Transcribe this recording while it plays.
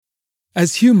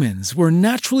As humans, we're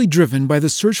naturally driven by the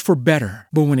search for better.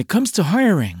 But when it comes to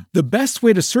hiring, the best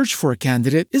way to search for a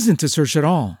candidate isn't to search at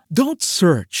all. Don't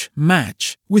search,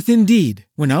 match with Indeed.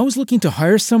 When I was looking to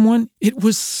hire someone, it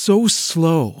was so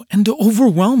slow and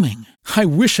overwhelming. I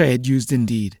wish I had used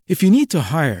Indeed. If you need to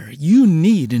hire, you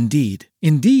need Indeed.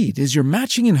 Indeed is your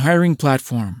matching and hiring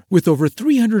platform with over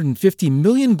 350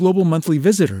 million global monthly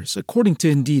visitors, according to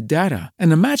Indeed data,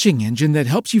 and a matching engine that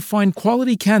helps you find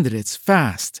quality candidates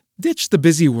fast. Ditch the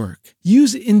busy work.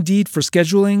 Use Indeed for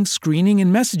scheduling, screening,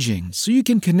 and messaging so you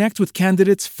can connect with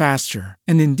candidates faster.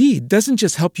 And Indeed doesn't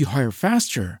just help you hire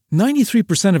faster.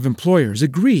 93% of employers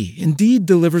agree Indeed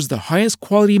delivers the highest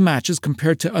quality matches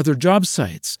compared to other job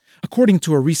sites, according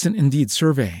to a recent Indeed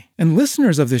survey. And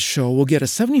listeners of this show will get a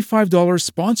 $75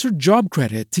 sponsored job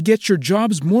credit to get your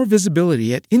jobs more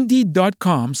visibility at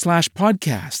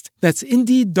Indeed.com/podcast. That's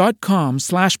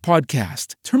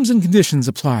Indeed.com/podcast. Terms and conditions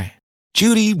apply.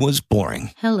 Judy was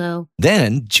boring. Hello.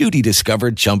 Then Judy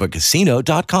discovered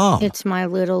ChumbaCasino.com. It's my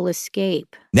little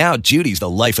escape. Now Judy's the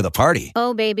life of the party.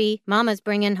 Oh, baby, mama's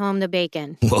bringing home the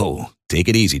bacon. Whoa, take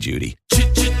it easy, Judy.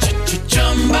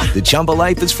 The Chumba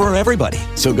life is for everybody.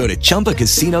 So go to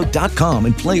ChumbaCasino.com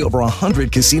and play over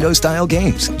 100 casino-style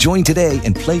games. Join today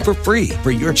and play for free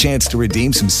for your chance to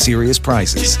redeem some serious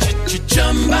prizes.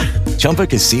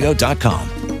 ChumbaCasino.com.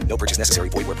 No purchase necessary.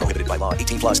 Void where prohibited by law.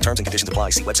 18 plus terms and conditions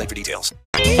apply. See website for details.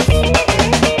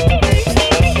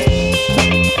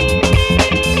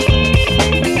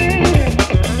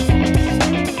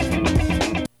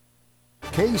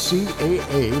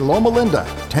 KCAA Loma Linda,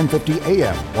 1050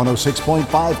 AM,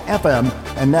 106.5 FM,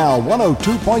 and now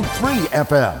 102.3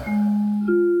 FM.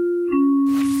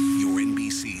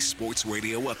 Sports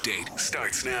Radio Update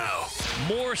starts now.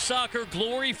 More soccer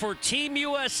glory for Team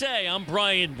USA. I'm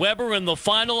Brian Weber. In the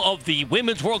final of the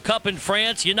Women's World Cup in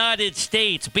France, United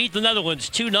States beat the Netherlands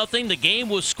 2-0. The game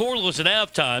was scoreless at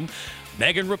halftime.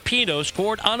 Megan Rapinoe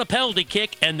scored on a penalty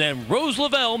kick, and then Rose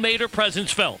Lavelle made her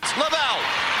presence felt. Lavelle,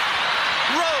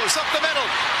 Rose up the middle,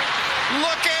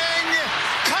 looking,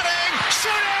 cutting,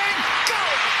 shooting,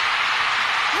 goal!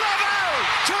 Lavelle,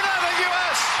 2-0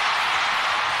 U.S.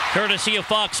 Courtesy of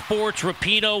Fox Sports,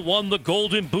 Rapinoe won the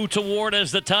Golden Boot Award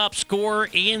as the top scorer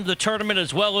in the tournament,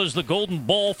 as well as the Golden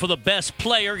Ball for the best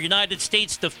player. United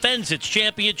States defends its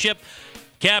championship,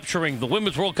 capturing the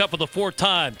Women's World Cup for the fourth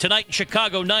time. Tonight in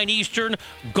Chicago, 9 Eastern,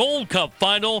 Gold Cup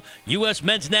final. U.S.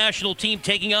 men's national team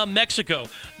taking on Mexico.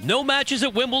 No matches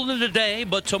at Wimbledon today,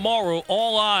 but tomorrow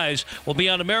all eyes will be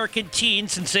on American teen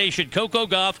sensation Coco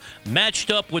Gauff, matched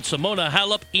up with Simona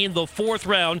Halep in the fourth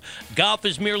round. Gauff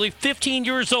is merely 15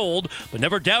 years old, but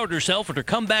never doubted herself at her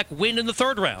comeback win in the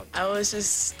third round. I was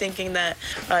just thinking that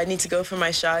I need to go for my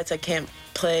shots. I can't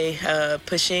play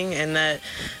pushing, and that,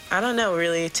 I don't know,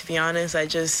 really, to be honest. I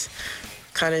just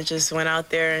kind of just went out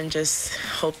there and just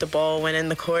hoped the ball went in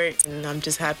the court, and I'm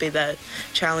just happy that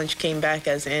challenge came back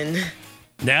as in.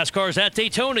 NASCAR's at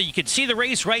Daytona. You can see the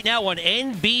race right now on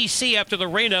NBC after the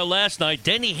rainout last night.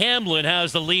 Denny Hamlin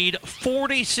has the lead,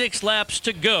 46 laps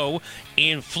to go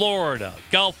in Florida.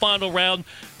 Golf final round,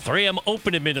 3M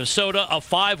Open in Minnesota, a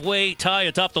five-way tie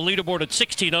atop the leaderboard at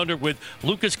 16 under with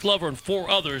Lucas Glover and four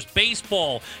others.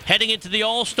 Baseball heading into the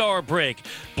All-Star break.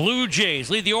 Blue Jays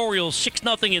lead the Orioles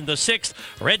 6-0 in the sixth.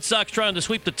 Red Sox trying to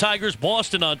sweep the Tigers.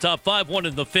 Boston on top 5-1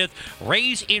 in the fifth.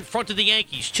 Rays in front of the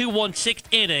Yankees 2-1 sixth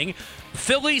inning.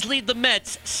 Phillies lead the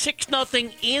Mets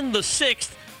 6-0 in the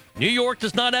sixth. New York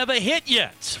does not have a hit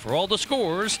yet. For all the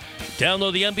scores,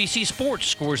 download the NBC Sports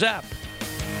Scores app.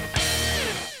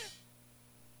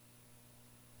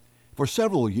 For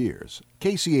several years,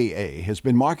 KCAA has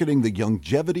been marketing the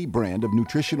Youngevity brand of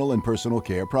nutritional and personal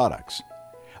care products.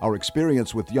 Our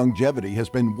experience with Youngevity has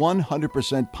been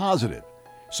 100% positive,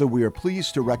 so we are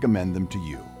pleased to recommend them to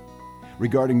you.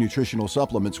 Regarding nutritional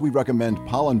supplements, we recommend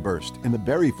Pollen Burst in the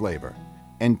berry flavor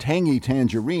and Tangy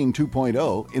Tangerine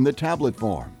 2.0 in the tablet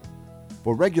form.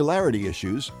 For regularity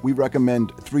issues, we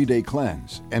recommend 3-Day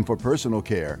Cleanse, and for personal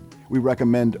care, we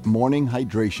recommend Morning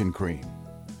Hydration Cream.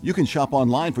 You can shop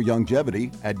online for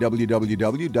Youngevity at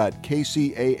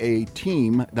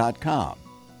www.kcaateam.com,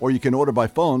 or you can order by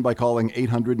phone by calling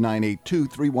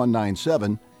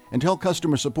 800-982-3197 and tell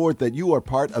customer support that you are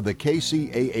part of the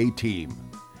KCAA team.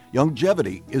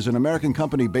 Youngevity is an American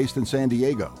company based in San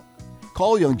Diego.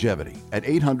 Call Youngevity at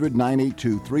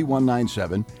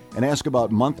 800-982-3197 and ask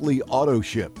about monthly auto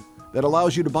ship that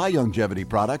allows you to buy Youngevity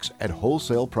products at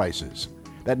wholesale prices.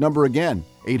 That number again,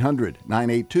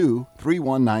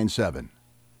 800-982-3197.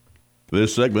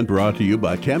 This segment brought to you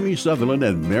by Tammy Sutherland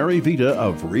and Mary Vita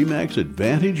of RE/MAX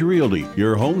Advantage Realty,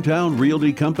 your hometown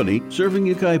realty company serving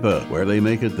Yucaipa, where they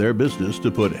make it their business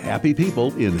to put happy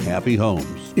people in happy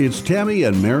homes. It's Tammy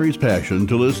and Mary's passion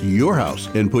to list your house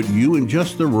and put you in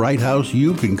just the right house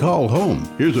you can call home.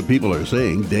 Here's what people are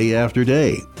saying day after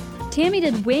day. Tammy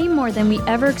did way more than we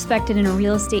ever expected in a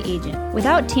real estate agent.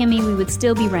 Without Tammy, we would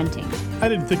still be renting. I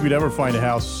didn't think we'd ever find a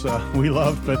house we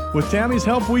loved, but with Tammy's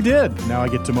help, we did. Now I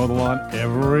get to mow the lawn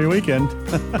every weekend.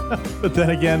 But then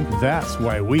again, that's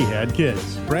why we had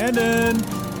kids. Brandon!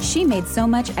 She made so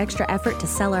much extra effort to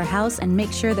sell our house and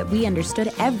make sure that we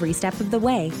understood every step of the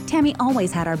way. Tammy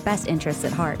always had our best interests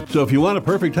at heart. So if you want a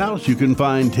perfect house, you can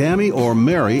find Tammy or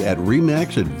Mary at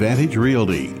RE/MAX Advantage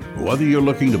Realty. Whether you're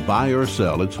looking to buy or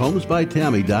sell, it's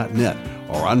homesbytammy.net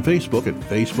or on Facebook at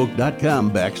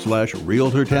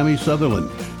facebook.com/Realtor Tammy Sutherland.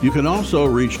 You can also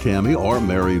reach Tammy or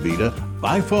Mary Vita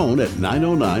by phone at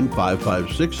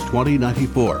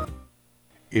 909-556-2094.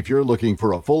 If you're looking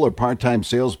for a full or part-time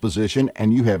sales position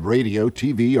and you have radio,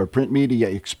 TV, or print media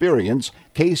experience,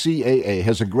 KCAA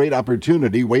has a great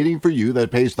opportunity waiting for you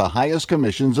that pays the highest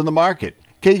commissions in the market.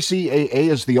 KCAA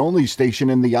is the only station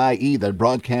in the IE that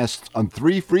broadcasts on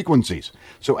 3 frequencies,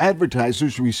 so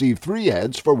advertisers receive 3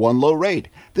 ads for 1 low rate.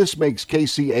 This makes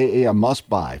KCAA a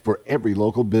must-buy for every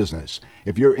local business.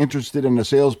 If you're interested in a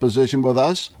sales position with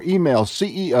us, email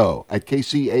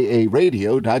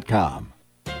CEO@kcaaradio.com.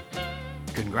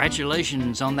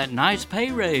 Congratulations on that nice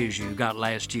pay raise you got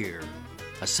last year.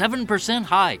 A 7%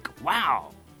 hike.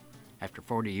 Wow! After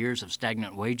 40 years of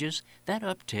stagnant wages, that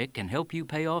uptick can help you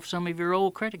pay off some of your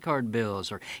old credit card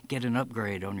bills or get an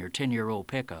upgrade on your 10-year-old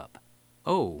pickup.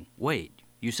 Oh, wait,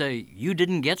 you say you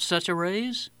didn't get such a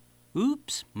raise?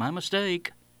 Oops, my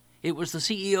mistake. It was the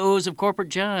CEOs of corporate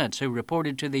giants who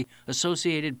reported to the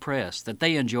Associated Press that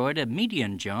they enjoyed a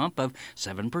median jump of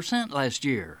 7% last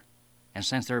year. And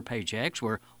since their paychecks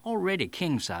were already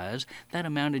king-size, that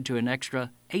amounted to an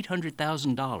extra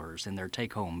 $800,000 in their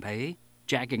take-home pay,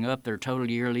 jacking up their total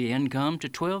yearly income to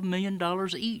 $12 million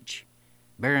each.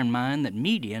 Bear in mind that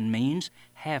median means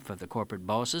half of the corporate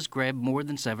bosses grab more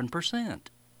than 7%.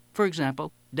 For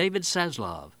example, David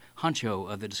Zaslav,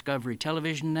 honcho of the Discovery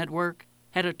Television Network,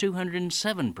 had a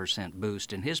 207%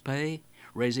 boost in his pay,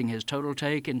 raising his total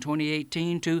take in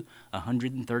 2018 to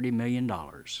 $130 million.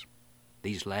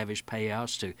 These lavish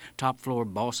payouts to top-floor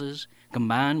bosses,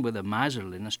 combined with a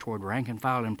miserliness toward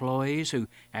rank-and-file employees who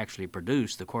actually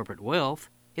produce the corporate wealth,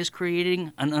 is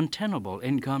creating an untenable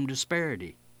income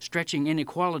disparity, stretching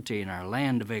inequality in our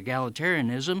land of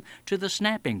egalitarianism to the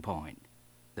snapping point.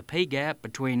 The pay gap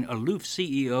between aloof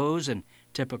CEOs and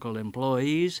typical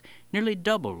employees nearly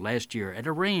doubled last year at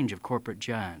a range of corporate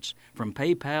giants, from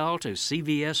PayPal to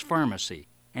CVS Pharmacy,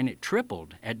 and it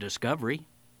tripled at Discovery.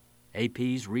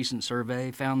 AP's recent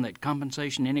survey found that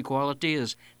compensation inequality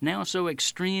is now so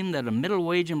extreme that a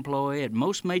middle-wage employee at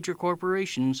most major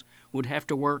corporations would have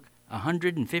to work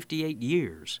 158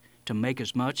 years to make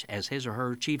as much as his or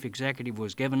her chief executive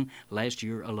was given last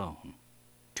year alone.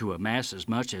 To amass as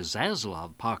much as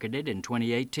Zaslav pocketed in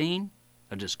 2018,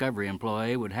 a Discovery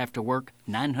employee would have to work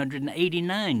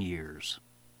 989 years.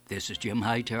 This is Jim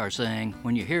Hightower saying,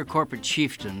 when you hear corporate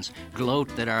chieftains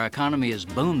gloat that our economy is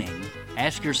booming,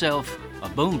 ask yourself, a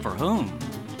boom for whom?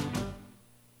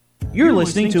 You're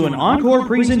listening to an encore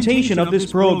presentation of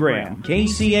this program,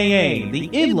 KCAA, the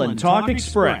Inland Talk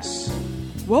Express.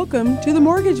 Welcome to The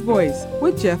Mortgage Voice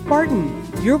with Jeff Barton,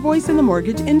 your voice in the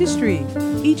mortgage industry.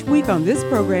 Each week on this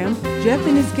program, Jeff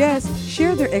and his guests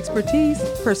share their expertise,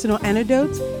 personal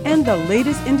anecdotes, and the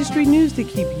latest industry news to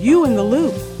keep you in the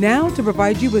loop. Now, to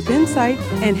provide you with insight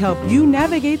and help you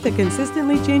navigate the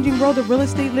consistently changing world of real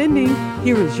estate lending,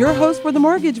 here is your host for The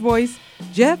Mortgage Voice,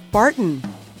 Jeff Barton.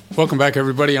 Welcome back,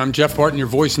 everybody. I'm Jeff Barton, your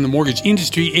voice in the mortgage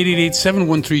industry.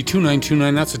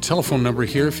 888-713-2929. That's a telephone number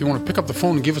here. If you want to pick up the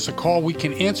phone and give us a call, we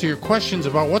can answer your questions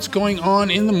about what's going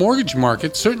on in the mortgage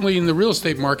market, certainly in the real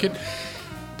estate market.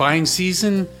 Buying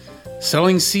season,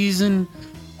 selling season,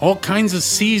 all kinds of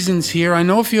seasons here. I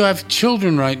know if you have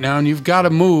children right now and you've got to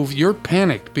move, you're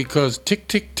panicked because tick,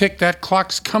 tick, tick, that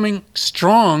clock's coming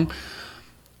strong.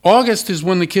 August is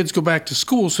when the kids go back to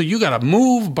school, so you got to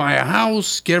move, buy a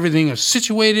house, get everything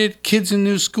situated, kids in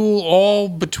new school, all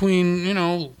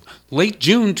between, late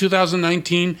June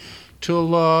 2019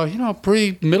 till,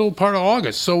 pretty middle part of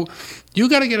August. So you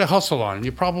got to get a hustle on.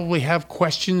 You probably have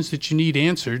questions that you need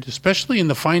answered, especially in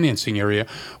the financing area.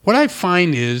 What I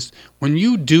find is when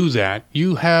you do that,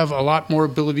 you have a lot more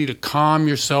ability to calm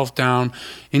yourself down,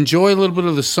 enjoy a little bit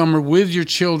of the summer with your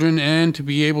children, and to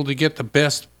be able to get the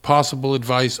best possible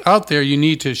advice out there, you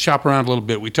need to shop around a little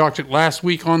bit. We talked it last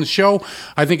week on the show.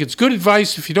 I think it's good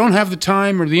advice. If you don't have the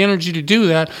time or the energy to do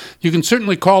that, you can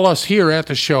certainly call us here at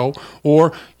the show,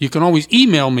 or you can always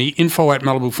email me,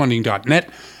 info@malibufunding.net.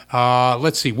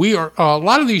 Let's see. We are a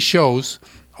lot of these shows.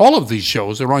 All of these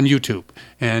shows are on YouTube,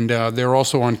 and they're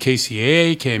also on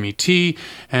KCAA, KMET,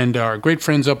 and our great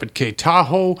friends up at K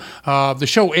Tahoe. The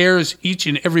show airs each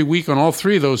and every week on all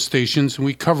three of those stations, and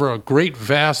we cover a great,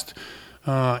 vast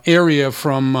area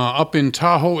from up in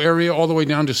Tahoe area all the way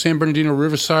down to San Bernardino,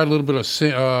 Riverside, a little bit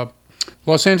of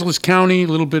Los Angeles County, a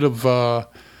little bit of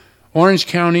Orange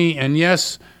County, and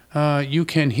yes, you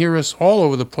can hear us all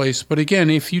over the place. But again,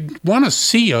 if you want to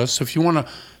see us, if you want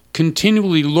to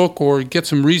continually look or get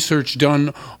some research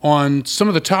done on some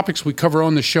of the topics we cover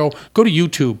on the show, go to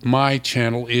YouTube. My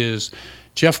channel is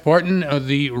Jeff Barton,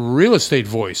 the Real Estate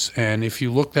Voice. And if you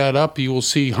look that up, you will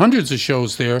see hundreds of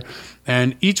shows there.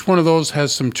 And each one of those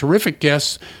has some terrific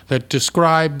guests that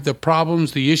describe the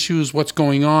problems, the issues, what's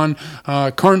going on,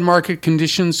 current market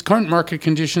conditions. Current market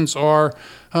conditions are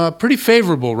pretty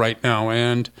favorable right now.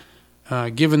 And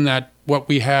given that what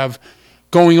we have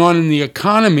going on in the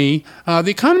economy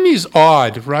is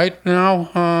odd right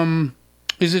now.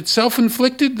 Is it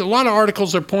self-inflicted? A lot of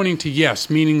articles are pointing to yes,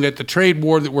 meaning that the trade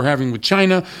war that we're having with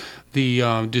China,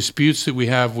 the disputes that we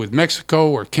have with Mexico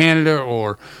or Canada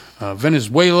or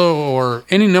Venezuela or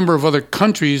any number of other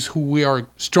countries who we are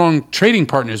strong trading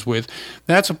partners with,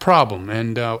 that's a problem.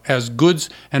 And as goods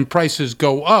and prices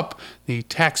go up, the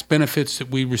tax benefits that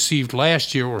we received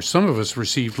last year, or some of us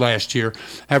received last year,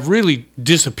 have really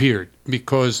disappeared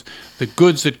because the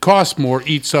goods that cost more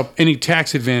eats up any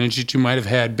tax advantage that you might have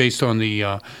had based on the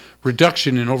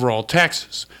reduction in overall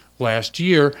taxes last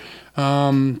year.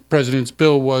 President's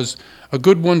bill was a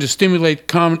good one to stimulate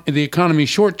the economy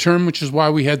short term, which is why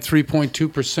we had 3.2% to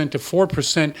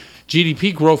 4%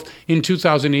 GDP growth in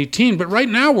 2018. But right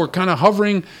now we're kind of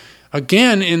hovering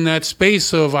again in that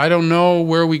space of I don't know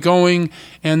where are we going,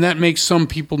 and that makes some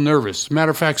people nervous.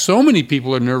 Matter of fact, so many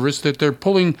people are nervous that they're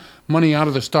pulling money out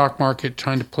of the stock market,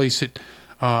 trying to place it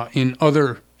in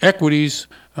other equities,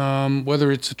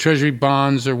 whether it's the treasury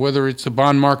bonds or whether it's the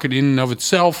bond market in and of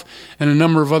itself and a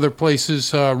number of other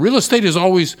places. Real estate is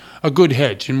always a good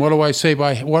hedge. And what do I say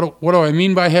by what do I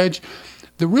mean by hedge?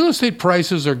 The real estate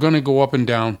prices are going to go up and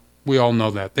down. We all know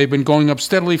that. They've been going up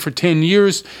steadily for 10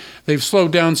 years. They've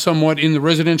slowed down somewhat in the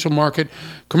residential market.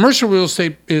 Commercial real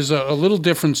estate is a little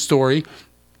different story.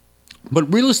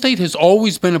 But real estate has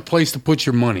always been a place to put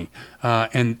your money.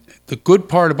 And the good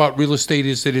part about real estate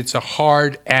is that it's a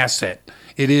hard asset.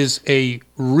 It is a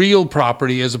real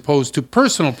property as opposed to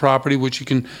personal property, which you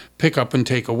can pick up and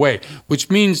take away, which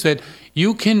means that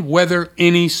you can weather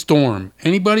any storm.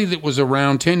 Anybody that was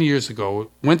around 10 years ago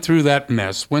went through that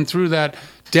mess, went through that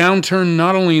downturn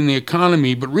not only in the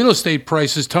economy, but real estate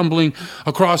prices tumbling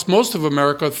across most of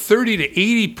America 30 to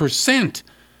 80%.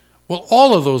 Well,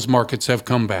 all of those markets have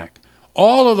come back.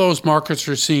 All of those markets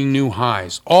are seeing new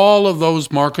highs. All of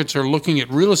those markets are looking at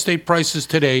real estate prices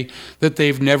today that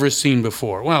they've never seen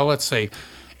before. Well, let's say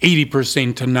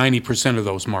 80% to 90% of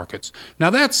those markets. Now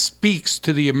that speaks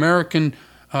to the American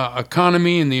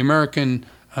economy and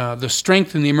the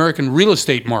strength in the American real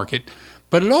estate market,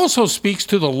 but it also speaks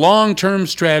to the long-term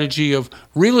strategy of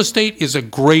real estate is a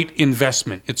great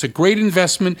investment. It's a great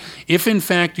investment if, in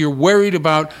fact, you're worried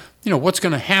about what's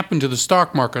going to happen to the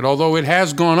stock market, although it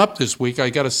has gone up this week.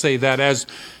 I got to say that as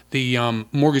the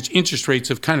mortgage interest rates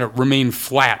have kind of remained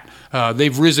flat.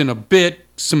 They've risen a bit,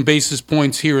 some basis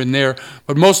points here and there,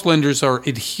 but most lenders are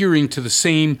adhering to the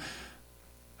same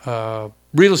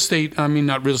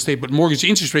mortgage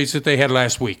interest rates that they had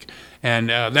last week. And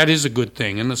that is a good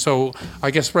thing. And so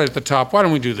I guess right at the top, why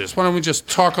don't we do this? Why don't we just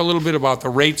talk a little bit about the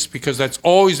rates, because that's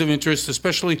always of interest,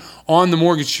 especially on the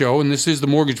Mortgage Show. And this is the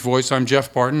Mortgage Voice. I'm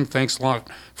Jeff Barton. Thanks a lot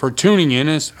for tuning in.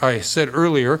 As I said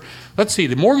earlier, let's see,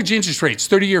 the mortgage interest rates,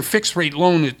 30-year fixed rate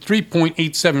loan at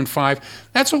 3.875.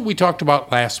 That's what we talked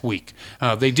about last week.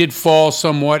 They did fall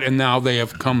somewhat, and now they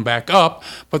have come back up.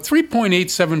 But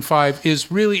 3.875 is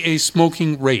really a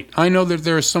smoking rate. I know that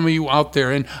there are some of you out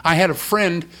there, and I had a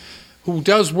friend who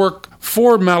does work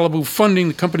for Malibu Funding,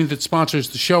 the company that sponsors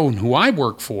the show and who I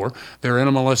work for. Their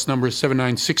NMLS number is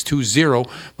 79620.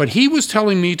 But he was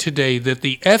telling me today that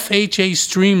the FHA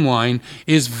Streamline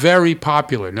is very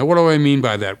popular. Now, what do I mean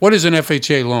by that? What is an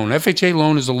FHA loan? FHA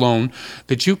loan is a loan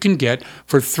that you can get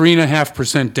for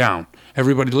 3.5% down.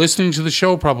 Everybody listening to the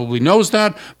show probably knows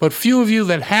that, but few of you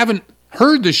that haven't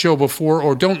heard the show before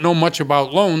or don't know much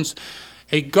about loans,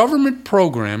 a government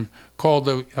program called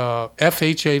the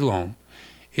FHA loan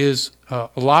is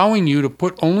allowing you to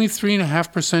put only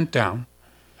 3.5% down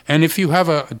And if you have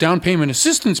a down payment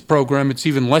assistance program, it's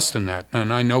even less than that.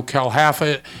 And I know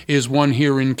CalHAFA is one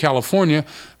here in California.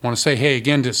 I want to say, hey,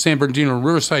 again, to San Bernardino and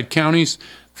Riverside counties,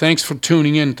 thanks for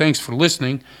tuning in. Thanks for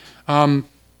listening.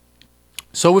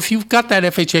 So if you've got that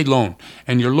FHA loan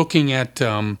and you're looking at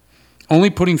only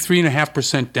putting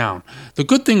 3.5% down, the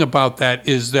good thing about that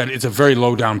is that it's a very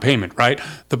low down payment, right?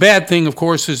 The bad thing, of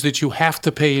course, is that you have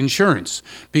to pay insurance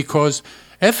because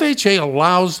FHA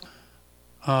allows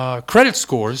credit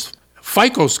scores,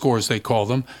 FICO scores they call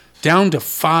them, down to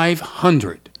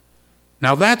 500.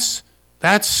 Now that's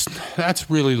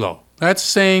really low. That's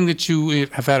saying that you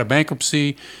have had a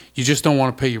bankruptcy, you just don't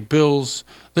want to pay your bills.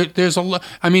 There's a lot.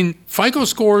 I mean, FICO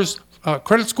scores,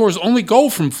 credit scores only go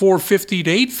from 450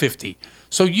 to 850.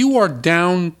 So you are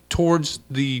down towards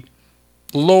the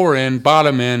lower end,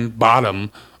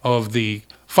 bottom of the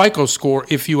FICO score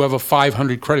if you have a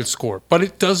 500 credit score. But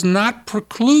it does not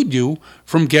preclude you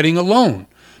from getting a loan.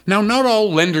 Now, not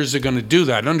all lenders are going to do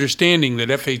that, understanding that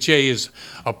FHA is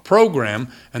a program,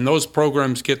 and those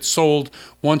programs get sold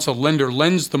once a lender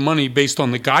lends the money based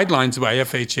on the guidelines by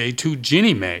FHA to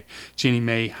Ginnie Mae. Ginnie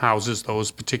Mae houses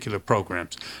those particular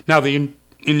programs. Now, the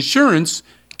insurance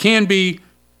can be,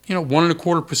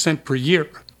 1.25% per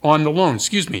year on the loan,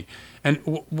 And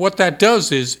what that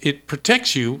does is it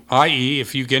protects you, i.e.,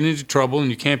 if you get into trouble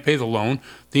and you can't pay the loan,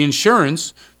 the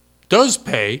insurance does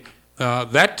pay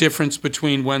that difference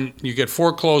between when you get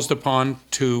foreclosed upon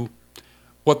to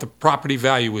what the property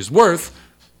value is worth.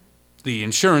 The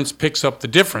insurance picks up the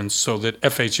difference so that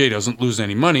FHA doesn't lose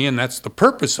any money, and that's the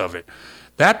purpose of it.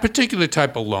 That particular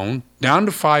type of loan, down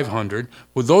to 500,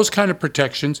 with those kind of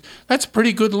protections, that's a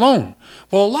pretty good loan.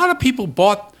 Well, a lot of people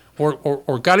bought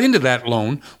or got into that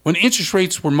loan when interest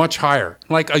rates were much higher.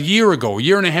 Like a year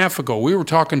and a half ago, we were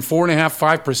talking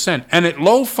 4.5%, 5%. And at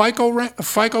low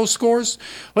FICO scores,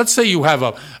 let's say you have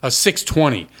a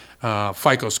 620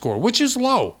 FICO score, which is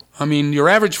low. I mean, your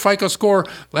average FICO score,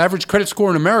 average credit score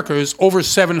in America is over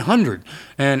 700.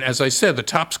 And as I said, the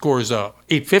top score is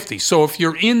 850. So if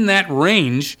you're in that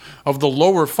range of the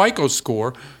lower FICO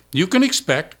score, you can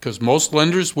expect, because most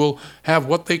lenders will have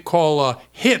what they call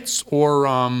hits or,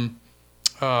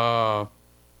 what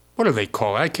do they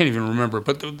call it? I can't even remember.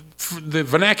 But the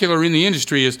vernacular in the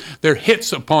industry is they're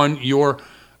hits upon your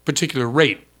particular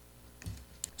rate.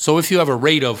 So if you have a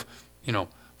rate of,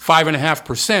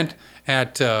 5.5%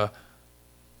 at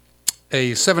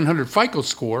a 700 FICO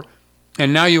score,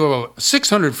 and now you have a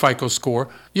 600 FICO score,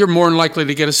 you're more than likely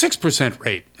to get a 6%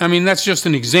 rate. I mean, that's just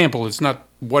an example. It's not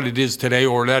what it is today,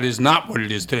 or that is not what it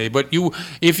is today. But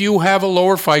if you have a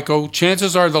lower FICO,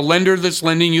 chances are the lender that's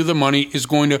lending you the money is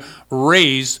going to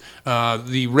raise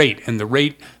the rate. And the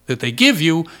rate that they give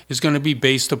you is going to be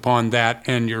based upon that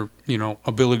and your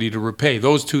ability to repay.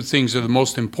 Those two things are the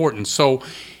most important. So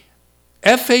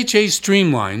FHA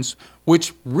streamlines,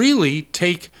 which really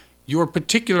take your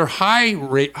particular high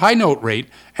note rate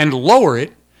and lower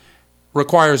it,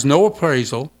 requires no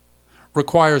appraisal,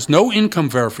 requires no income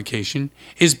verification,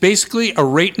 is basically a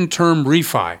rate and term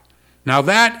refi. Now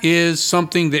that is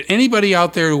something that anybody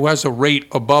out there who has a rate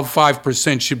above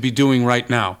 5% should be doing right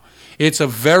now. It's a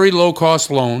very low cost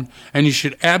loan, and you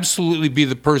should absolutely be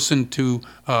the person to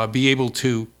be able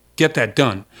to get that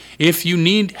done. If you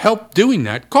need help doing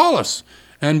that, call us.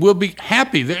 And we'll be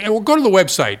happy. We'll go to the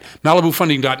website,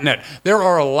 MalibuFunding.net. There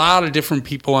are a lot of different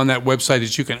people on that website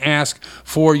that you can ask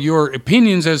for your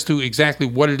opinions as to exactly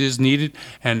what it is needed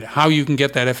and how you can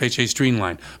get that FHA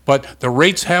streamlined. But the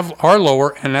rates are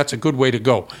lower, and that's a good way to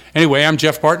go. Anyway, I'm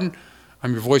Jeff Barton.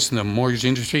 I'm your voice in the mortgage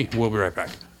industry. We'll be right back.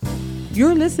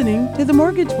 You're listening to The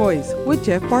Mortgage Voice with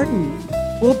Jeff Barton.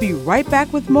 We'll be right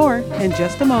back with more in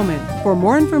just a moment. For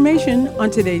more information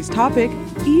on today's topic,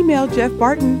 email Jeff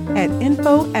Barton at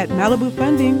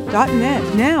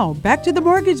info@malibufunding.net. Now, back to The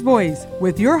Mortgage Voice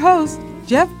with your host,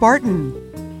 Jeff Barton.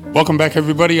 Welcome back,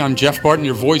 everybody. I'm Jeff Barton,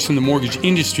 your voice in the mortgage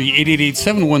industry.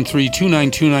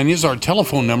 888-713-2929 is our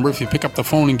telephone number. If you pick up the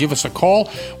phone and give us a call,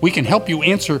 we can help you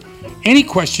answer any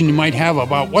question you might have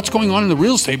about what's going on in the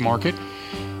real estate market.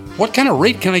 What kind of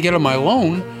rate can I get on my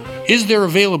loan? Is there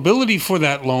availability for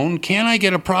that loan? Can I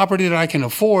get a property that I can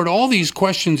afford? All these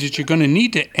questions that you're going to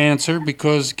need to answer,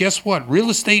 because guess what?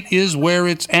 Real estate is where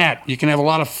it's at. You can have a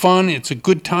lot of fun. It's a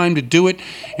good time to do it.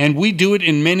 And we do it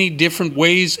in many different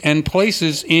ways and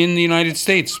places in the United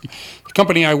States. The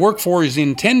company I work for is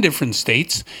in 10 different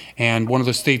states. And one of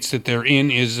the states that they're in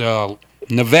is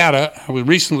Nevada. I was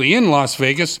recently in Las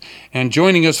Vegas, and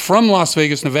joining us from Las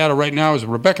Vegas, Nevada right now is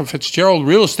Rebecca Fitzgerald,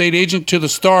 real estate agent to the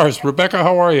stars. Rebecca,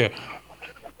 how are you?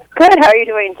 Good. How are you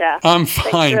doing, Jeff? I'm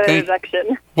fine. Thanks for the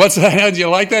introduction. What's that? Did you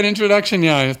like that introduction?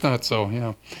 Yeah, I thought so,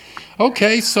 yeah.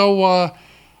 Okay, so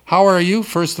How are you,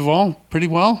 first of all? Pretty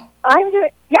well? I'm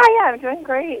doing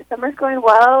great. Summer's going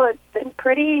well. It's been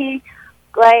pretty,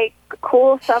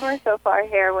 cool summer so far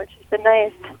here, which has been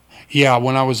nice. Yeah,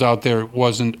 when I was out there, it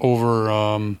wasn't over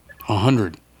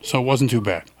 100, so it wasn't too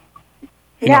bad.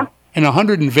 You know, and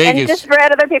 100 in Vegas. And just for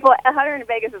other people, 100 in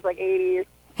Vegas is like 80.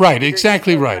 Right,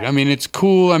 exactly right. I mean, it's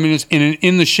cool. I mean, it's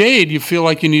in the shade, you feel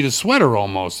like you need a sweater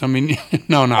almost. I mean,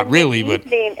 no, not really, but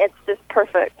It's just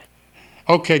perfect.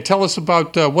 Okay, tell us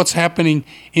about what's happening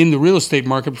in the real estate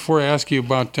market before I ask you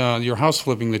about your house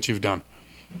flipping that you've done.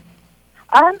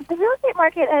 The real estate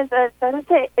market has started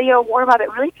to warm up.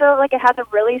 It really feels like it has a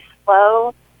really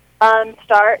slow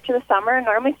start to the summer.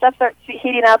 Normally stuff starts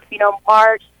heating up,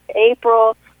 March,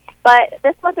 April. But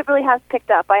this month it really has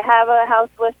picked up. I have a house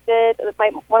listed,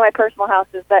 one of my personal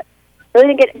houses, that really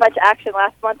didn't get much action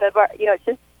last month. It's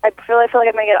just I feel like I'm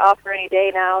going to get an offer any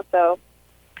day now. So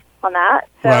on that,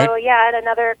 yeah, and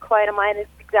another client of mine is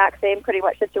the exact same pretty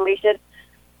much situation.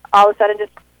 All of a sudden,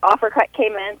 just offer cut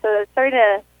came in, so it's starting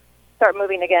to start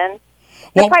moving again.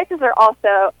 The prices are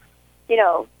also,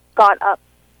 gone up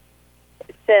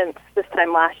since this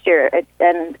time last year,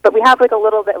 but we have a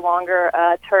little bit longer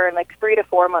turn, 3 to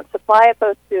 4 month supply,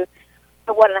 opposed to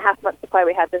the 1.5 month supply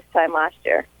we had this time last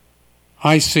year.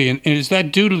 I see. And is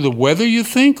that due to the weather, you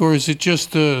think, or is it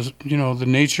just the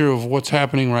nature of what's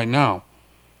happening right now?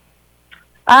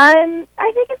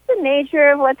 I think it's the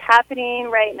nature of what's happening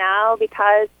right now,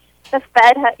 because the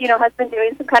Fed, has been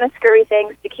doing some kind of screwy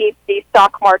things to keep the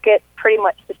stock market pretty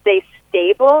much to stay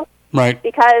stable. Right.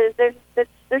 Because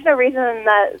there's no reason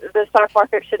that the stock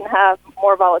market shouldn't have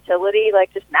more volatility,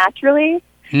 just naturally,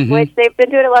 which they've been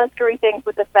doing a lot of screwy things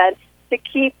with the Fed to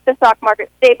keep the stock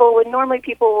market stable, when normally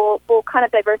people will kind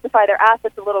of diversify their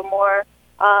assets a little more,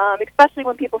 especially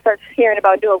when people start hearing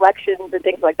about new elections and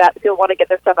things like that. People want to get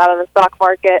their stuff out of the stock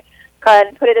market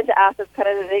and put it into assets, kind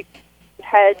of they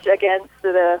hedge against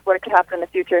what could happen in the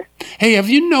future. Hey, have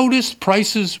you noticed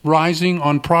prices rising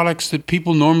on products that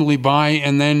people normally buy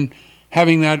and then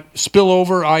having that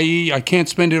spillover, i.e., I can't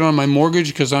spend it on my mortgage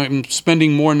because I'm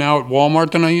spending more now at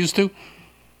Walmart than I used to?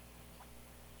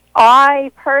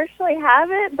 I personally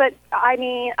haven't, but I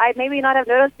mean, I maybe not have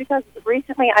noticed because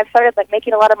recently I've started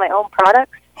making a lot of my own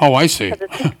products. Oh, I see.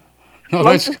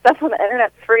 Most of the stuff on the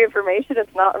internet's free information.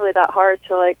 It's not really that hard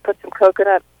to put some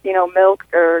coconut, milk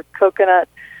or coconut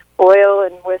oil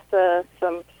and with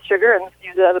some sugar and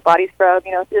use it as a body scrub,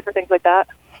 different things like that.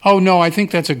 Oh, no, I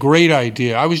think that's a great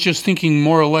idea. I was just thinking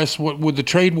more or less what with the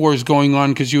trade wars going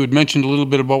on, because you had mentioned a little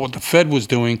bit about what the Fed was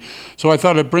doing. So I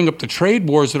thought I'd bring up the trade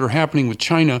wars that are happening with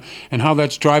China and how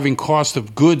that's driving cost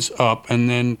of goods up and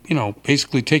then,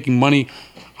 basically taking money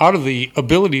out of the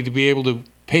ability to be able to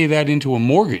pay that into a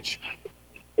mortgage.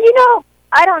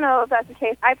 I don't know if that's the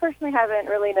case. I personally haven't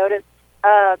really noticed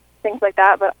things like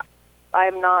that, but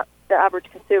I'm not the average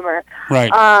consumer.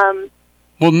 Right.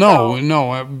 Well,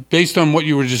 no. Based on what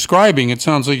you were describing, it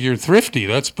sounds like you're thrifty.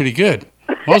 That's pretty good.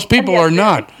 Most people are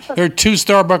not. They're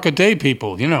 $2 a day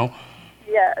people,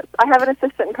 Yes. I have an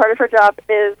assistant, and part of her job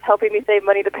is helping me save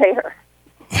money to pay her.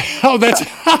 Oh,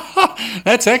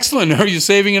 that's excellent. Are you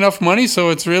saving enough money so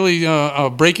it's really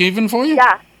a break even for you?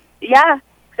 Yeah,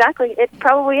 exactly. It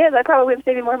probably is. I probably am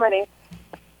saving more money.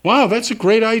 Wow, that's a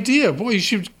great idea. Boy, you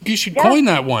should coin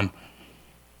that one.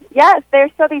 Yes,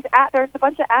 there's a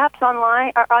bunch of apps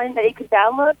online that you can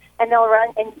download, and they'll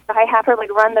run. And I have her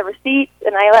run the receipts,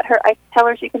 and I tell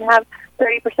her she can have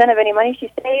 30% of any money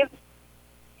she saves.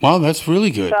 Wow, that's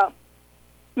really good.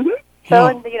 So,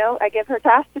 I give her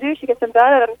tasks to do. She gets them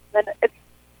done, and it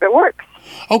works.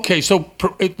 Okay, so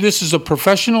this is a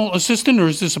professional assistant, or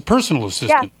is this a personal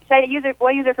assistant? Yeah, I use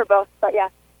it for both. But yeah,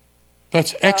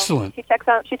 that's excellent. She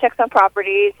checks on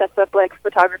properties, sets up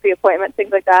photography appointments,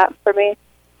 things like that for me.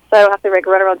 So I don't have to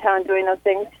run around town doing those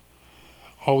things.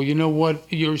 Oh, you know what?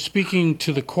 You're speaking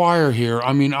to the choir here.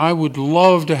 I mean, I would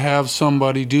love to have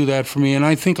somebody do that for me, and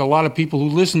I think a lot of people who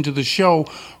listen to the show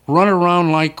run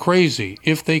around like crazy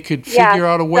if they could figure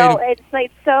out a way to...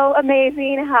 It's so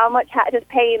amazing how much just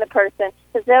paying the person,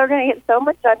 because they're going to get so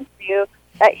much done for you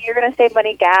that you're going to save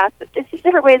money, gas. It's just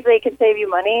different ways they can save you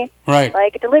money. Right.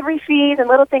 Like delivery fees and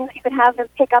little things you can have them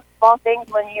pick up small things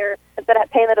instead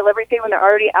of paying the delivery fee when they're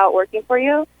already out working for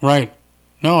you. Right.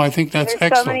 No, I think that's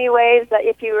excellent. There's so many ways that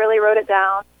if you really wrote it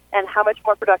down and how much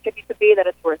more productive you could be, that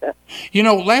it's worth it.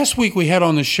 Last week we had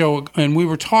on the show, and we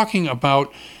were talking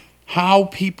about how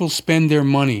people spend their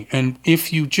money. And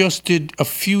if you just did a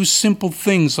few simple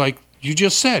things like you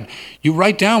just said, you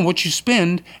write down what you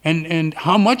spend and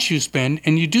how much you spend,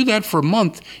 and you do that for a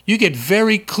month, you get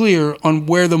very clear on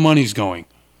where the money's going.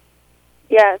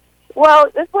 Yes. Well,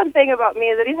 this one thing about me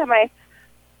is that these are my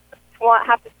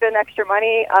have to spend extra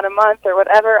money on a month or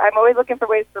whatever, I'm always looking for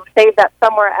ways to save that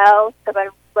somewhere else because I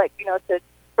like, to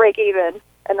break even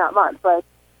in that month. But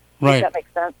right. That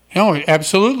makes sense. No, it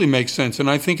absolutely makes sense. And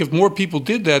I think if more people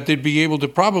did that, they'd be able to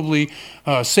probably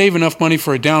save enough money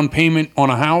for a down payment on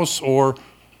a house or,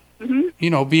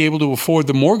 be able to afford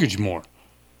the mortgage more.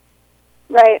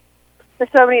 Right. There's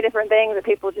so many different things that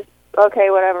people just, okay,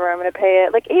 whatever, I'm going to pay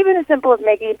it. Like even as simple as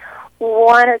making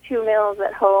 1 or 2 meals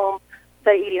at home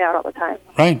instead of eating out all the time.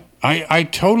 Right. I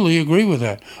totally agree with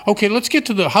that. Okay, let's get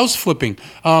to the house flipping.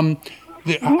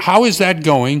 How is that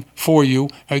going for you?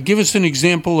 Give us an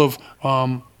example of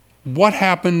what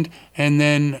happened and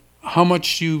then how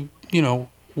much you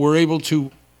were able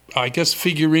to, I guess,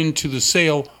 figure into the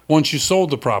sale once you sold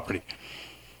the property.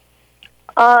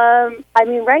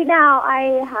 Right now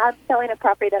I have selling a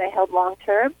property that I held long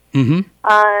term. Mm-hmm.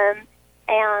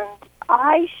 And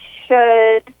I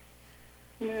should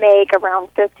make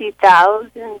around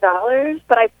 $50,000,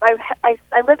 but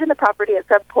I lived in the property at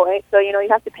some point, so you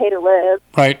have to pay to live.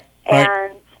 Right.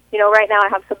 And right now I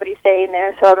have somebody staying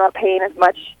there, so I'm not paying as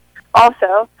much.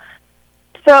 Also,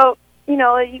 so when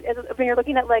you're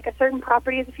looking at like a certain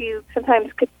properties, if you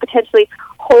sometimes could potentially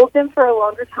hold them for a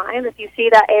longer time, if you see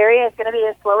that area is going to be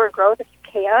a slower growth, if you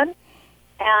can,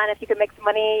 and if you can make some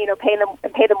money, pay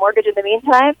the mortgage in the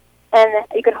meantime. And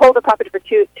you can hold the property for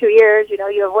two years.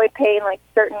 You avoid paying like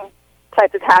certain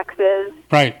types of taxes.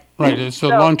 Right. It's the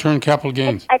long-term capital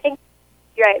gains. I think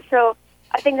you're right. So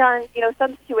I think on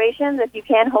some situations, if you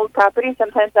can hold property,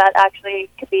 sometimes that actually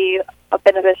could be a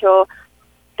beneficial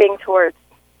thing towards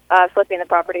flipping the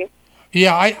property.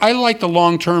 Yeah, I like the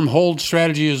long-term hold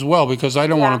strategy as well because I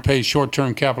don't want to pay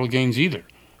short-term capital gains either.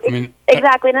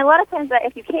 Exactly, and a lot of times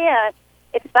if you can't,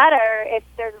 it's better if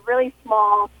there's really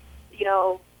small,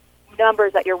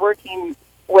 numbers that you're working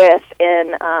with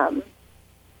in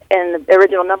the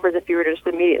original numbers if you were to just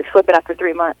immediately flip it after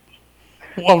 3 months.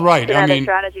 Well, right. Another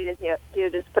strategy is you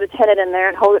just put a tenant in there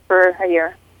and hold it for a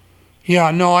year.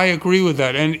 Yeah, no, I agree with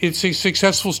that. And it's a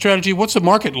successful strategy. What's the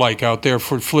market like out there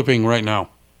for flipping right now?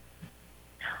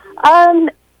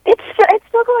 It's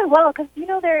still going well because,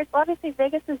 there's obviously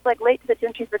Vegas is like late to the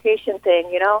gentrification thing,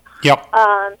 Yep.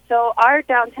 So our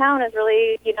downtown is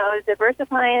really, is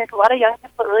diversifying. There's a lot of young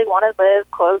people that really want to live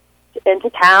close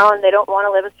into town. They don't want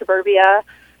to live in suburbia.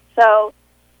 So,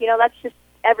 that's just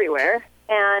everywhere.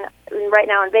 And right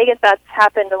now in Vegas, that's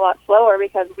happened a lot slower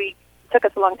because it took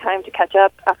us a long time to catch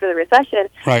up after the recession.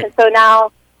 Right. And so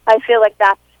now I feel like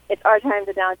it's our time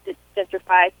to now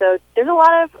gentrify. So there's a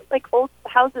lot of like old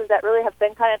houses that really have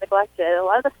been kind of neglected. A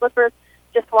lot of the flippers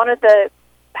just wanted the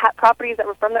properties that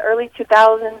were from the early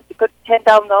 2000s to put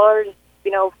 $10,000,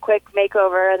 quick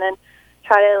makeover, and then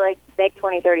try to like make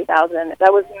 $20,000-$30,000.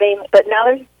 That was mainly. But now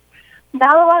a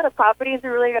lot of the properties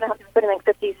are really going to have to put in like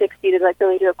 $50,000-$60,000 to like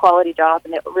really do a quality job,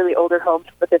 and they're really older homes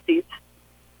from the 50s.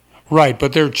 Right,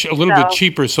 but they're a little bit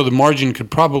cheaper, so the margin could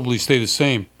probably stay the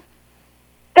same.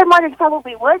 Their margins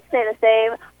probably would stay the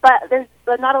same, but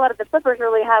not a lot of the flippers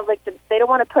really have they don't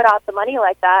want to put out the money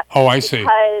like that. Oh, I see.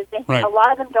 Because a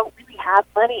lot of them don't really have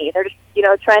money. They're just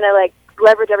trying to like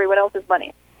leverage everyone else's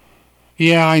money.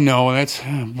 Yeah, I know. That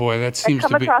seems to be. I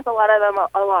come across a lot of them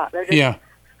a lot. They're just,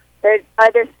 they're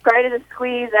trying to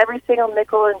squeeze every single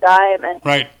nickel and dime, and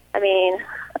right. I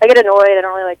get annoyed. I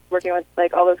don't really like working with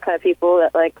like all those kind of people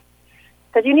that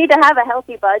because you need to have a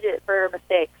healthy budget for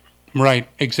mistakes. Right,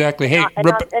 exactly. Hey,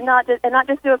 and not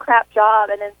just do a crap job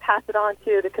and then pass it on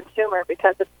to the consumer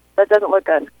because that doesn't look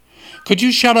good. Could you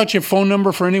shout out your phone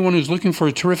number for anyone who's looking for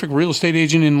a terrific real estate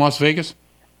agent in Las Vegas?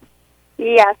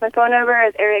 Yes, my phone number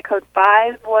is area code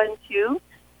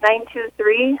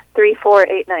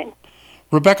 512-923-3489.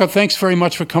 Rebecca, thanks very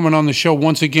much for coming on the show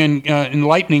once again,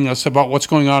 enlightening us about what's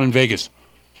going on in Vegas.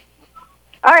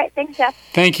 All right, thanks, Jeff.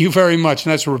 Thank you very much.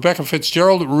 And that's Rebecca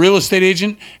Fitzgerald, real estate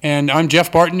agent, and I'm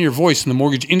Jeff Barton, your voice in the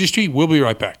mortgage industry. We'll be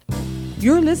right back.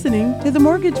 You're listening to The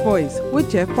Mortgage Voice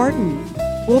with Jeff Barton.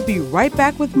 We'll be right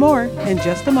back with more in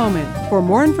just a moment. For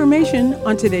more information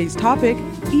on today's topic,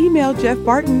 email Jeff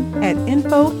Barton at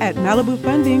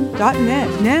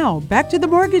info@malibufunding.net. Now, back to The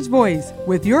Mortgage Voice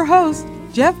with your host,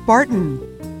 Jeff Barton.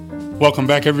 Welcome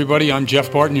back, everybody. I'm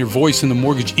Jeff Barton, your voice in the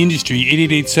mortgage industry.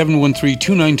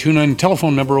 888-713-2929.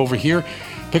 Telephone number over here.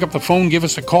 Pick up the phone, give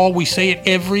us a call. We say it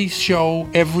every show,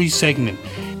 every segment.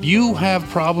 You have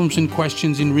problems and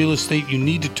questions in real estate, you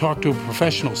need to talk to a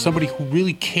professional, somebody who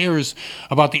really cares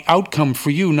about the outcome for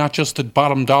you, not just the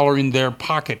bottom dollar in their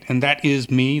pocket. And that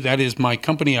is me. That is my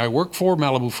company I work for,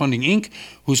 Malibu Funding, Inc.,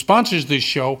 who sponsors this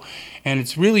show. And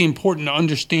it's really important to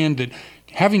understand that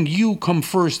having you come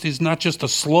first is not just a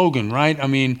slogan, right?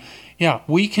 Yeah,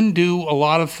 we can do a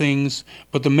lot of things,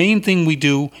 but the main thing we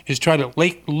do is try to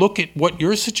look at what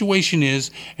your situation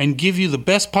is and give you the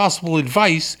best possible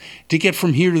advice to get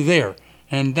from here to there.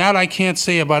 And that I can't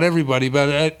say about everybody, but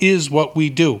that is what we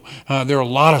do. There are a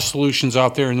lot of solutions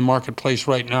out there in the marketplace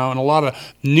right now and a lot of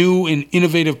new and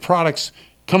innovative products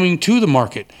coming to the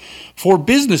market. For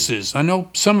businesses, I know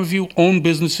some of you own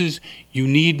businesses, you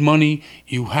need money,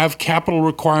 you have capital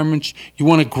requirements, you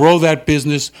want to grow that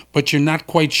business, but you're not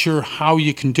quite sure how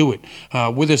you can do it.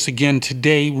 With us again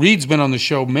today, Reed's been on the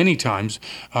show many times,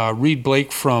 Reed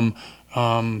Blake from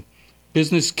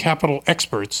Business Capital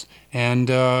Experts. And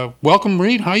welcome,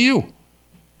 Reed. How are you?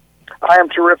 I am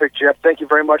terrific, Jeff. Thank you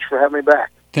very much for having me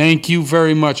back. Thank you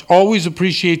very much. Always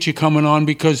appreciate you coming on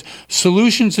because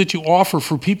solutions that you offer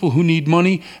for people who need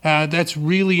money, that's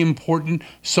really important.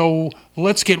 So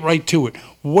let's get right to it.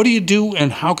 What do you do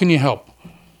and how can you help?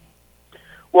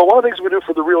 Well, one of the things we do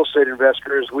for the real estate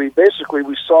investor is we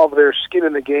solve their skin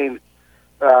in the game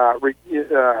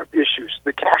issues,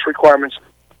 the cash requirements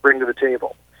they bring to the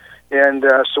table. And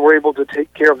so we're able to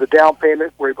take care of the down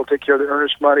payment. We're able to take care of the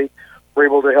earnest money. We're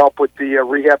able to help with the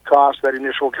rehab costs, that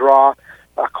initial draw,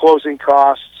 closing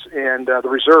costs, and the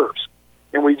reserves.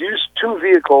 And we use two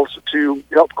vehicles to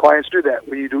help clients do that.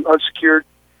 We do unsecured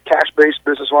cash-based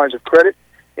business lines of credit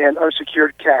and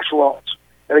unsecured cash loans.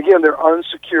 And again, they're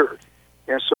unsecured.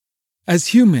 And so,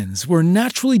 as humans, we're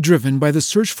naturally driven by the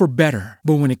search for better.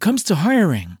 But when it comes to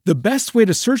hiring, the best way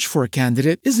to search for a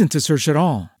candidate isn't to search at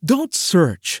all. Don't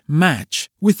search, match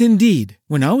with Indeed.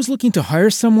 When I was looking to hire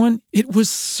someone, it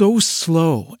was so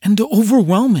slow and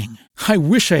overwhelming. I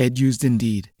wish I had used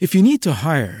Indeed. If you need to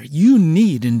hire, you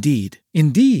need Indeed.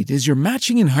 Indeed is your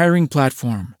matching and hiring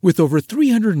platform with over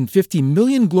 350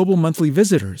 million global monthly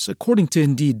visitors, according to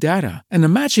Indeed data, and a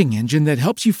matching engine that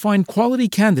helps you find quality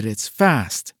candidates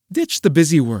fast. Ditch the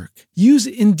busy work. Use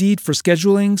Indeed for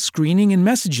scheduling, screening, and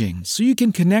messaging so you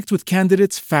can connect with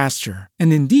candidates faster.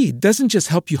 And Indeed doesn't just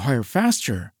help you hire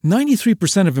faster.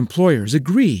 93% of employers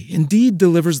agree Indeed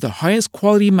delivers the highest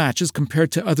quality matches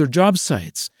compared to other job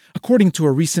sites, according to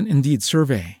a recent Indeed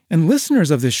survey. And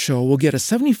listeners of this show will get a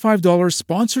 $75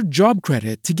 sponsored job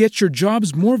credit to get your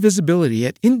jobs more visibility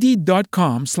at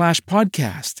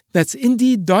Indeed.com/podcast. That's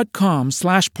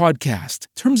Indeed.com/podcast.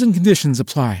 Terms and conditions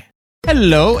apply.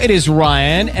 Hello, it is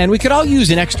Ryan, and we could all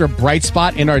use an extra bright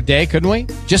spot in our day, couldn't we?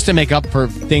 Just to make up for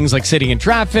things like sitting in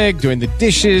traffic, doing the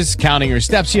dishes, counting your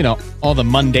steps, all the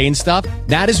mundane stuff.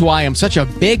 That is why I'm such a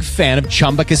big fan of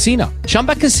Chumba Casino.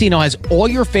 Chumba Casino has all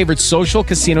your favorite social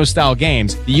casino-style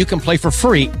games that you can play for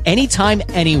free anytime,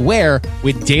 anywhere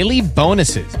with daily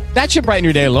bonuses. That should brighten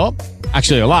your day a little.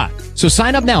 Actually, a lot. So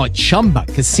sign up now at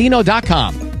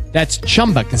ChumbaCasino.com. That's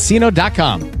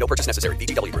ChumbaCasino.com. No purchase necessary.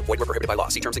 VGW Group. Void where prohibited by law.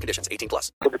 See terms and conditions. 18+.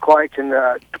 The client can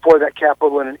deploy that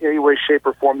capital in any way, shape,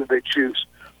 or form that they choose.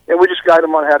 And we just guide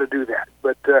them on how to do that.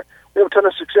 But we have a ton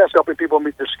of success helping people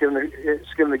meet their skin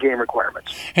in the game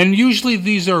requirements. And usually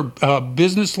these are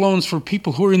business loans for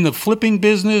people who are in the flipping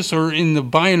business or in the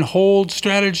buy and hold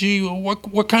strategy.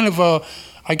 What kind of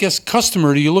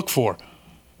customer do you look for?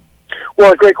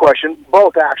 Well, great question.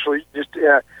 Both, actually.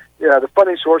 The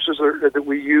funding sources that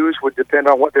we use would depend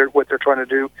on what they're trying to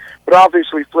do, but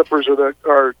obviously flippers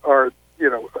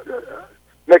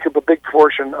make up a big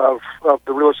portion of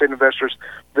the real estate investors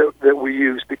that we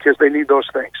use because they need those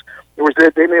things. In other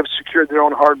words, they may have secured their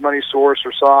own hard money source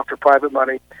or soft or private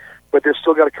money, but they've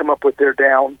still got to come up with their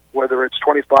down, whether it's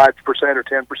 25% or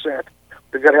 10%.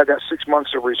 They've got to have that 6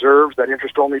 months of reserves, that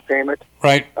interest-only payment.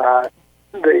 Right.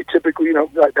 They typically,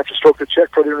 have to stroke the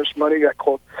check for the earnest money, got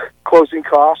closing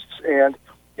costs, and,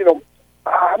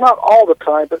 not all the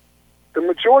time, but the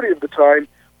majority of the time,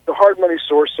 the hard money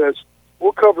source says,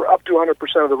 we'll cover up to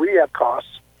 100% of the rehab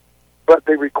costs, but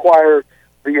they require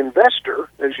the investor,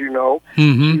 as you know,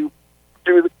 to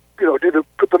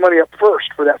put the money up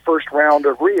first for that first round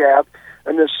of rehab,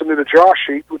 and then submit a draw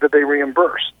sheet that they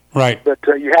reimburse. Right. But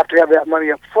you have to have that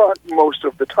money up front most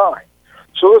of the time.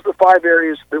 So those are the 5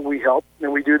 areas that we help,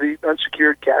 and we do the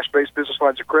unsecured cash-based business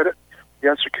lines of credit, the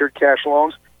unsecured cash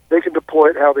loans. They can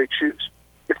deploy it how they choose.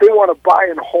 If they want to buy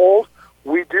and hold,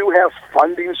 we do have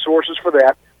funding sources for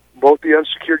that, both the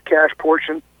unsecured cash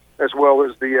portion as well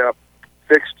as the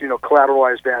fixed,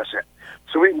 collateralized asset.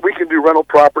 So we can do rental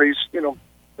properties,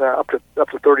 up to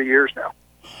 30 years now.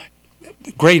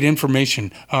 Great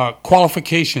information.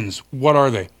 Qualifications, what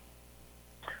are they?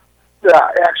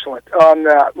 Excellent.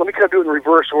 Let me kind of do it in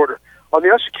reverse order. On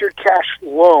the unsecured cash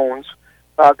loans,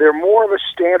 they're more of a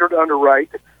standard underwrite,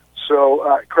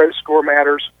 so credit score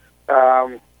matters,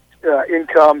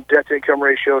 income, debt-to-income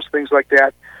ratios, things like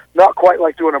that. Not quite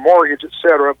like doing a mortgage, et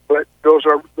cetera, but those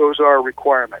are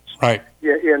requirements. Right.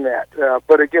 In that.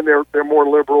 But again, they're more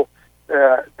liberal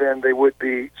than they would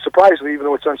be, surprisingly, even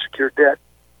though it's unsecured debt,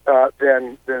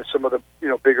 than some of the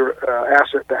bigger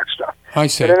asset-backed stuff. I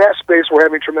see. And in that space, we're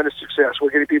having tremendous success.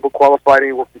 We're getting people qualified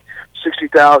anywhere from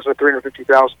 $60,000 to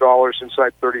 $350,000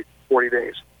 inside 30, 40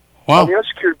 days. Wow. On the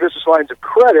unsecured business lines of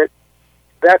credit,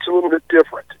 that's a little bit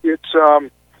different. It's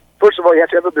first of all, you have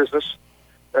to have a business.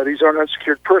 These aren't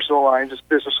unsecured personal lines; it's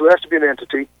business, so there has to be an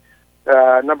entity.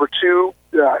 Number two,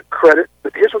 credit.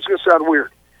 But here's what's going to sound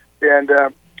weird and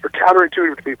or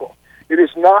counterintuitive to people. It is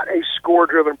not a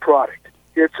score-driven product.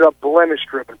 It's a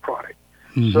blemish-driven product.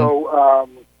 Mm-hmm. So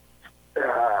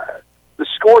the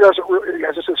score doesn't really,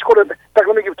 as I said, score doesn't. In fact,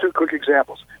 let me give two quick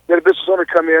examples. We had a business owner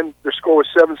come in. Their score was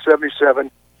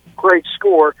 777. Great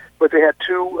score, but they had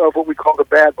two of what we call the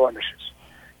bad blemishes.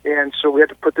 And so we had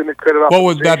to put them in credit. What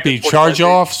would that be?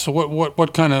 Charge-offs?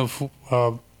 What kind of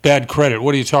bad credit?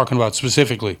 What are you talking about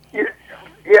specifically? Yeah,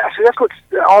 see, that's what's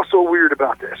also weird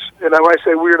about this. And when I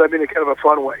say weird, I mean in kind of a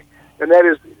fun way. And that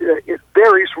is, it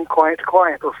varies from client to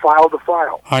client or file to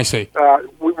file. I see.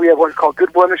 We have what's called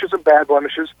good blemishes and bad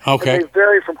blemishes. Okay. And they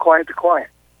vary from client to client.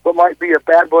 What might be a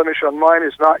bad blemish on mine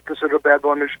is not considered a bad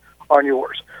blemish on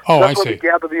yours. Oh, so that's I where see. we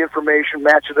gather the information,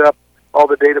 match it up, all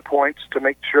the data points to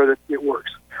make sure that it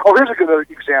works. Oh, here's a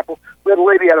good example. We had a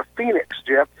lady out of Phoenix,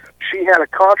 Jeff. She had a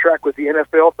contract with the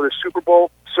NFL for the Super Bowl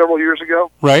several years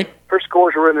ago. Right. Her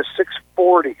scores were in the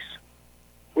 640s.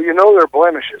 Well, they're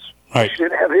blemishes. Right. She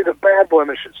didn't have any of the bad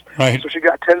blemishes. Right. So she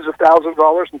got tens of thousands of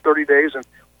dollars in 30 days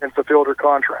and fulfilled her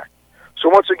contract. So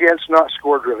once again, it's not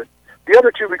score-driven. The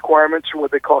other two requirements are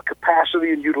what they call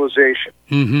capacity and utilization.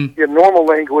 Mm-hmm. In normal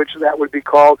language, that would be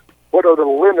called what are the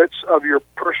limits of your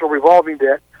personal revolving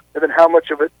debt, and then how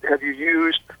much of it have you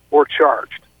used or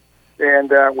charged. And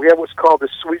we have what's called the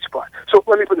sweet spot. So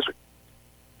let me put this way.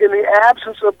 In the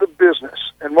absence of the business,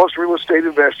 and most real estate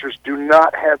investors do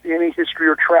not have any history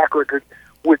or track record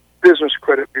with business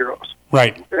credit bureaus.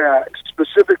 Right.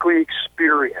 Specifically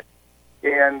Experian.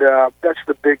 And that's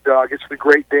the big dog. It's the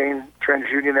Great Dane,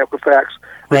 TransUnion, Equifax.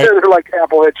 Right. They're like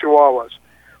Applehead Chihuahuas.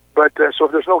 But so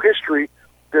if there's no history,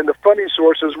 then the funding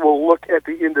sources will look at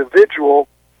the individual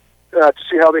to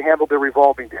see how they handle their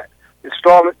revolving debt.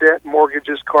 Installment debt,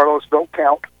 mortgages, car loans don't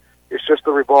count. It's just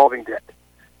the revolving debt.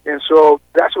 And so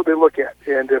that's what they look at.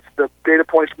 And if the data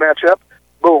points match up,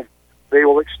 boom, they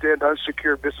will extend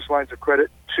unsecured business lines of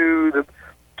credit to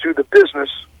the business,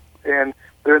 and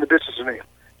they're in the business name.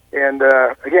 And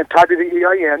again, tied to the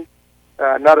EIN,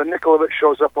 not a nickel of it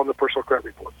shows up on the personal credit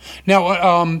report.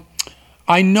 Now,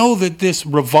 I know that this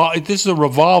is a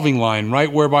revolving line,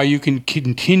 right, whereby you can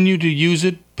continue to use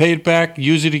it, pay it back,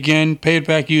 use it again, pay it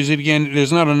back, use it again.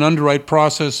 There's not an underwrite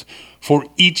process for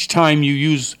each time you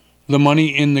use the money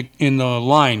in the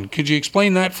line. Could you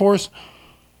explain that for us?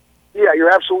 Yeah,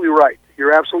 you're absolutely right.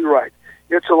 You're absolutely right.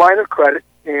 It's a line of credit,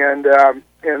 and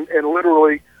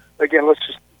literally, again, let's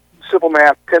just simple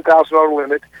math: $10,000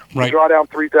 limit. Right. Draw down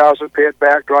 $3,000, pay it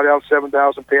back. Draw down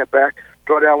 $7,000, pay it back.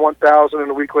 Draw down $1,000,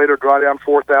 and a week later, draw down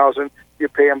 $4,000. You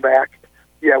pay them back.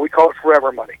 Yeah, we call it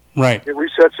forever money. Right. It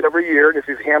resets every year, and if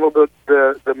you've handled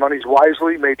the monies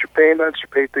wisely, made your payments, you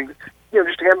paid things,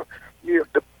 just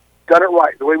done it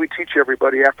right, the way we teach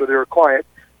everybody after they're a client,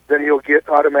 then you'll get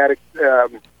automatic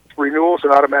renewals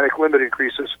and automatic limit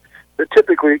increases that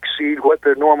typically exceed what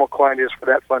the normal client is for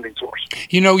that funding source.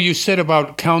 You said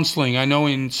about counseling. I know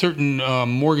in certain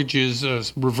mortgages,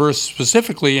 reverse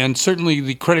specifically, and certainly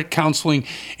the credit counseling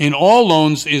in all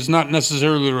loans is not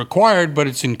necessarily required, but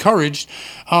it's encouraged.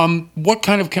 What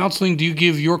kind of counseling do you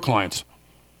give your clients?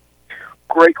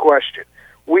 Great question.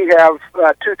 We have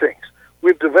two things.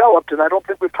 We've developed, and I don't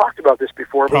think we've talked about this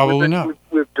before, but Probably not.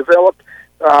 We've developed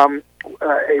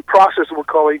a process that we're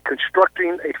calling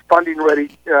constructing a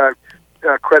funding-ready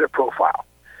credit profile.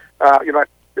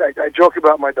 I joke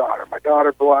about my daughter. My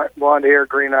daughter, blonde hair,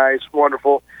 green eyes,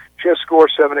 wonderful. She has score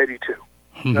 782.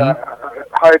 Mm-hmm.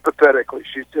 Hypothetically,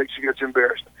 she gets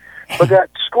embarrassed. But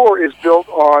that score is built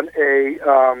on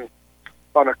a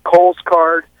Kohl's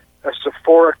card, a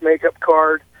Sephora makeup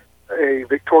card, a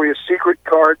Victoria's Secret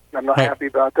card. I'm not happy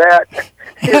about that.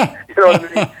 You know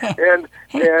what I mean?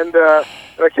 And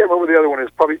I can't remember what the other one is.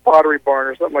 Probably Pottery Barn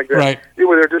or something like that. Right.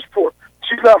 Anyway, they're just for.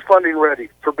 She's not funding ready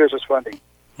for business funding.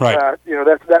 Right.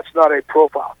 That's not a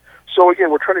profile. So again,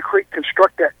 we're trying to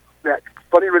construct that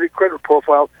funding ready credit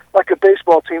profile like a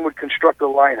baseball team would construct a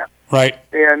lineup. Right.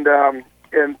 And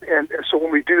so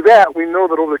when we do that, we know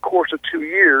that over the course of 2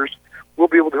 years, we'll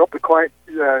be able to help the client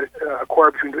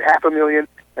acquire between $500,000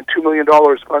 and $2 million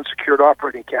of unsecured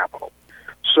operating capital.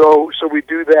 So we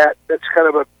do that. That's kind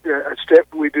of a step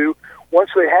we do. Once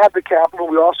they have the capital,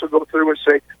 we also go through and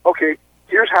say, okay,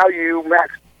 here's how you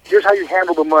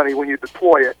handle the money when you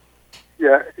deploy it.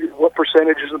 Yeah, what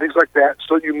percentages and things like that,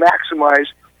 so you maximize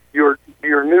your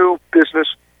new business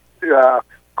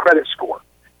credit score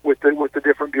with the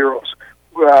different bureaus.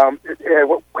 And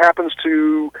what happens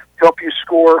to help you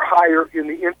score higher in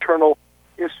the internal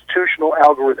institutional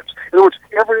algorithms? In other words,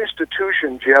 every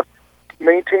institution, Jeff,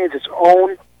 maintains its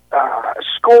own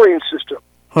scoring system,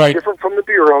 right, different from the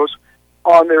bureaus,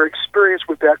 on their experience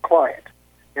with that client.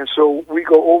 And so we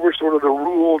go over sort of the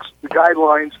rules, the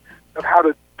guidelines of how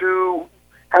to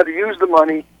use the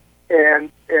money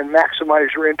and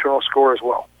maximize your internal score as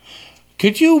well.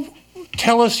 Could you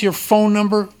tell us your phone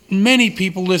number? Many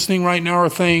people listening right now are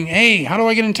saying, hey, how do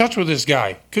I get in touch with this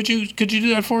guy? Could you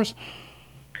do that for us?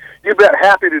 You bet.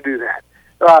 Happy to do that.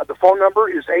 The phone number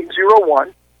is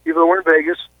 801, even though we're in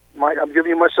Vegas, I'm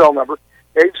giving you my cell number,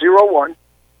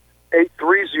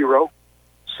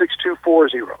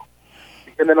 801-830-6240.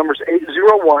 And the number is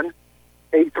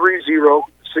 801-830-6240.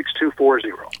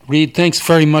 Reed, thanks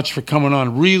very much for coming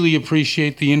on. Really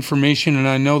appreciate the information, and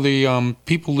I know the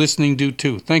people listening do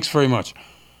too. Thanks very much.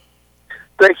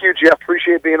 Thank you, Jeff.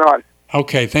 Appreciate being on.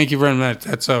 Okay, thank you very much.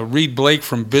 That's Reed Blake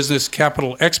from Business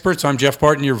Capital Experts. I'm Jeff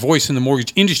Barton, your voice in the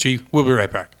mortgage industry. We'll be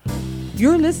right back.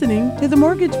 You're listening to The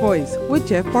Mortgage Voice with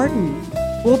Jeff Barton.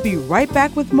 We'll be right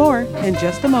back with more in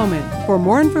just a moment. For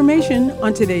more information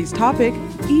on today's topic,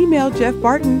 email Jeff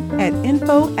Barton at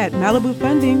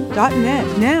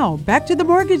info@malibufunding.net. Now, back to The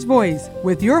Mortgage Voice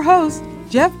with your host,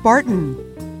 Jeff Barton.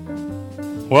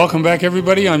 Welcome back,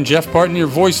 everybody. I'm Jeff Barton, your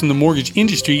voice in the mortgage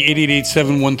industry,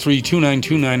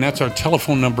 888-713-2929. That's our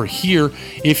telephone number here.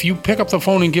 If you pick up the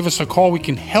phone and give us a call, we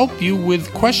can help you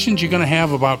with questions you're going to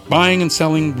have about buying and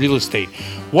selling real estate.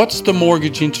 What's the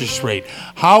mortgage interest rate?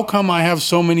 How come I have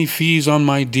so many fees on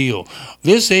my deal?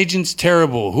 This agent's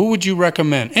terrible. Who would you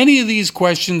recommend? Any of these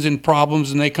questions and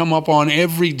problems, and they come up on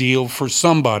every deal for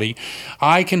somebody,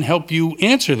 I can help you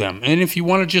answer them. And if you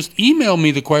want to just email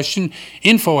me the question,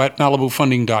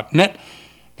 info@malibufunding.net.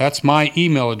 That's my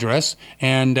email address.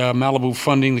 And Malibu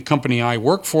Funding, the company I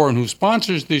work for and who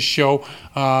sponsors this show,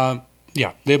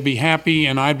 they'll be happy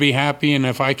and I'd be happy. And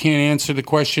if I can't answer the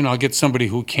question, I'll get somebody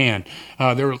who can.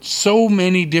 There are so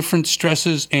many different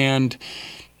stresses and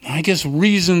I guess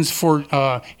reasons for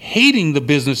hating the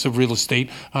business of real estate.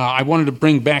 I wanted to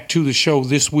bring back to the show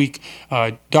this week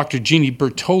Dr. Jeannie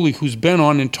Bertoli, who's been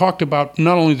on and talked about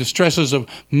not only the stresses of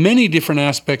many different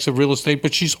aspects of real estate,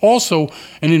 but she's also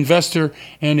an investor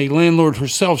and a landlord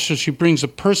herself, so she brings a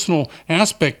personal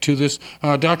aspect to this.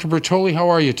 Dr. Bertoli, how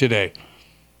are you today?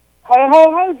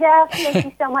 Hey, Jeff. Thank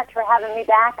you so much for having me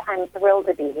back. I'm thrilled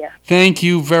to be here. Thank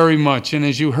you very much. And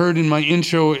as you heard in my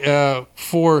intro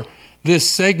for this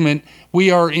segment, we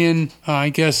are in, I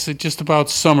guess, just about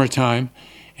summertime,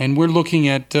 and we're looking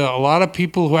at a lot of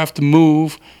people who have to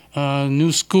move,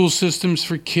 new school systems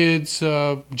for kids,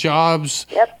 jobs,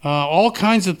 all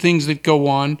kinds of things that go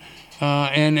on.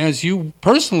 And as you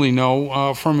personally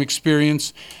know from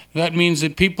experience, that means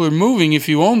that people are moving if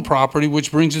you own property,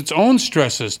 which brings its own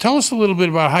stresses. Tell us a little bit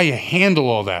about how you handle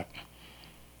all that.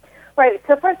 Right.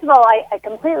 So first of all, I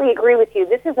completely agree with you.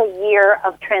 This is a year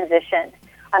of transition.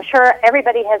 I'm sure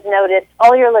everybody has noticed,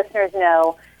 all your listeners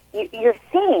know, you're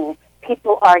seeing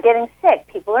people are getting sick,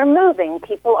 people are moving,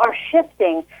 people are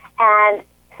shifting, and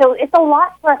so it's a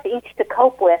lot for us each to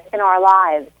cope with in our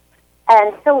lives.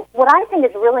 And so what I think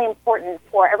is really important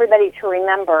for everybody to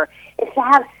remember is to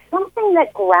have something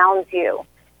that grounds you,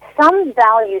 some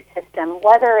value system,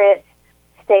 whether it's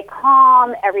stay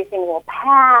calm, everything will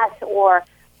pass, or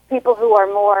people who are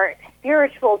more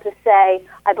spiritual to say,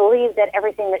 I believe that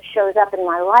everything that shows up in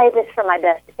my life is for my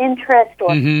best interest,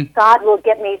 or God will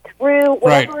get me through.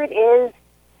 Whatever it is,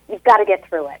 you've got to get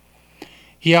through it.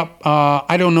 Yep.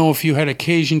 I don't know if you had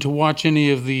occasion to watch any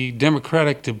of the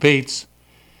Democratic debates,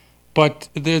 but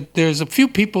there's a few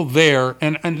people there,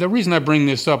 and the reason I bring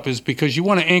this up is because you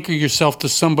want to anchor yourself to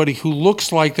somebody who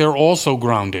looks like they're also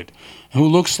grounded, who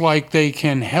looks like they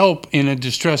can help in a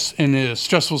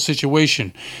stressful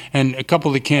situation. And a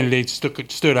couple of the candidates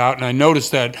stood out, and I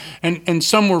noticed that. And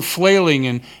some were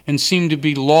flailing and seemed to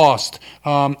be lost.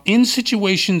 In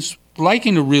situations like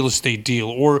in a real estate deal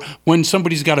or when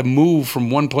somebody's got to move from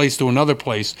one place to another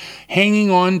place, hanging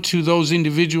on to those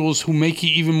individuals who make you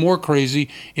even more crazy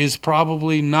is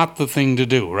probably not the thing to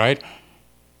do, right?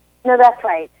 No, that's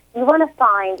right. You want to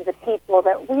find the people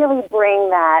that really bring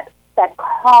that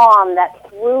calm, that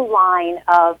through line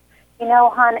of,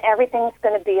 hon, everything's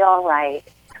going to be all right.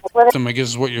 I guess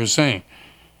is what you're saying.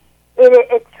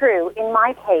 It's true. In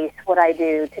my case, what I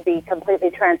do, to be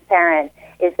completely transparent,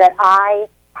 is that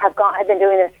I've been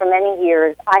doing this for many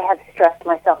years. I have stressed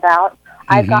myself out.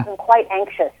 I've gotten quite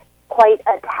anxious, quite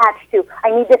attached to,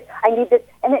 I need this,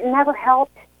 and it never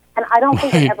helped, and I don't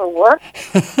think it ever worked.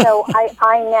 So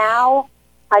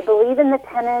I believe in the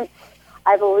tenants,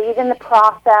 I believe in the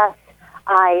process,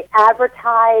 I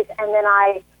advertise, and then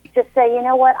I just say, you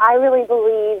know what, I really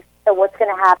believe that what's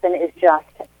going to happen is just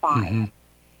fine.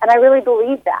 And I really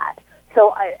believe that.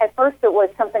 So at first it was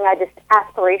something I just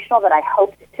aspirational that I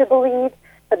hoped to believe,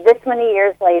 but this many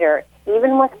years later,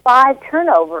 even with 5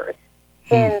 turnovers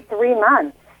in 3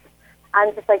 months,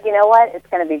 I'm just like, you know what, it's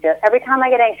going to be just, every time I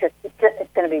get anxious,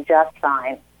 it's going to be just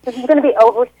fine. This is going to be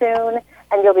over soon,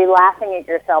 and you'll be laughing at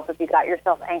yourself if you got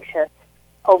yourself anxious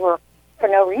over for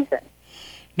no reason.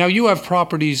 Now, you have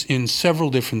properties in several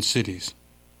different cities.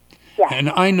 Yeah. And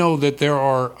I know that there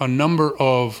are a number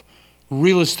of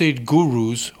real estate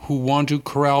gurus who want to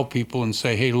corral people and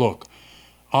say, hey, look,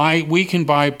 we can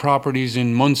buy properties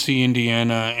in Muncie,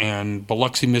 Indiana, and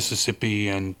Biloxi, Mississippi,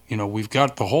 and we've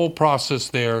got the whole process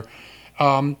there.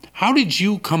 How did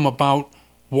you come about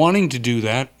wanting to do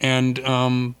that,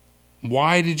 and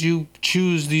why did you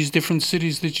choose these different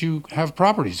cities that you have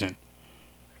properties in?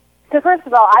 So first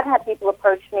of all, I've had people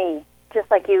approach me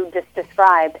just like you just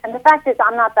described. And the fact is,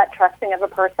 I'm not that trusting of a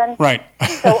person. Right.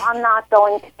 So I'm not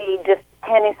going to be just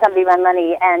handing somebody my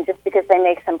money and just because they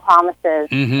make some promises.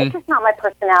 It's just not my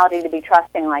personality to be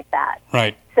trusting like that.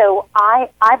 Right. So I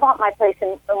bought my place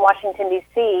in Washington,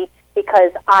 D.C.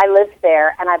 because I lived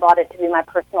there and I bought it to be my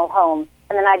personal home.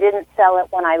 And then I didn't sell it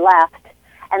when I left.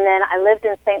 And then I lived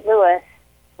in St. Louis,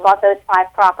 bought those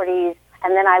 5 properties,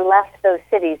 and then I left those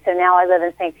cities. So now I live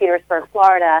in St. Petersburg,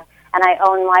 Florida, and I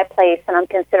own my place, and I'm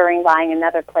considering buying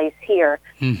another place here.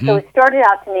 So it started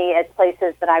out to me as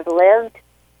places that I've lived,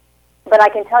 but I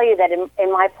can tell you that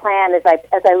in my plan, as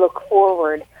I look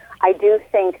forward, I do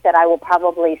think that I will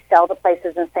probably sell the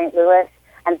places in St. Louis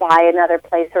and buy another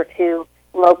place or 2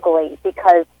 locally,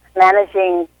 because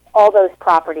managing all those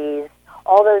properties,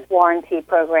 all those warranty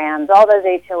programs, all those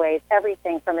HOAs,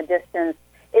 everything from a distance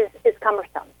is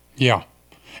cumbersome. Yeah.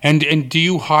 And do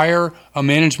you hire a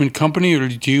management company, or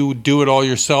do you do it all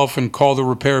yourself and call the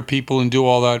repair people and do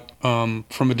all that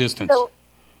from a distance?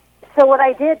 So what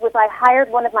I did was I hired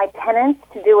one of my tenants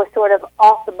to do a sort of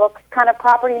off-the-books kind of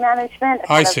property management.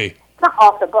 I see. It's not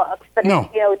off the books, but no.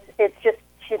 It's just,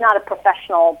 she's not a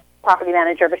professional property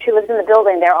manager, but she lives in the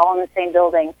building. They're all in the same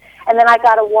building. And then I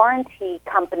got a warranty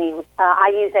company. I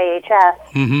use AHS.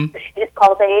 She just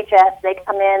calls AHS. They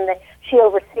come in. She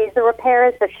oversees the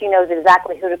repairs, but she knows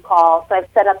exactly who to call. So I've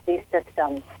set up these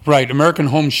systems. Right. American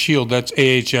Home Shield, that's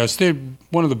AHS. They're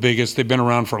one of the biggest. They've been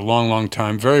around for a long, long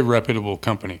time. Very reputable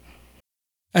company.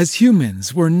 As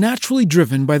humans, we're naturally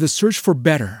driven by the search for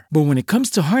better. But when it comes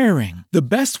to hiring, the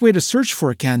best way to search for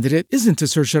a candidate isn't to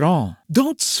search at all.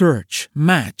 Don't search,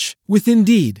 match with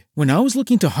Indeed. When I was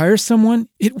looking to hire someone,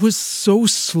 it was so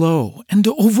slow and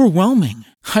overwhelming.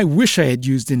 I wish I had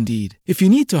used Indeed. If you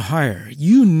need to hire,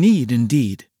 you need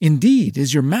Indeed. Indeed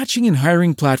is your matching and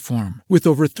hiring platform with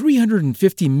over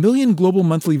 350 million global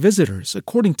monthly visitors,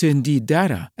 according to Indeed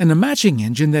data, and a matching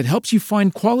engine that helps you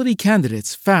find quality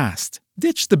candidates fast.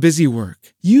 Ditch the busy work.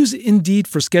 Use Indeed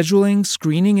for scheduling,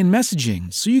 screening, and messaging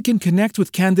so you can connect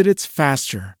with candidates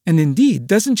faster. And Indeed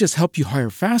doesn't just help you hire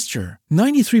faster.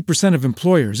 93% of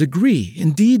employers agree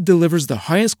Indeed delivers the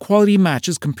highest quality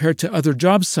matches compared to other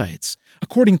job sites,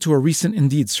 according to a recent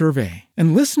Indeed survey.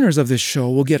 And listeners of this show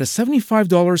will get a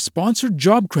 $75 sponsored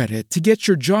job credit to get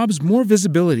your jobs more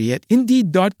visibility at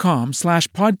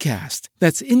Indeed.com/podcast.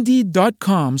 That's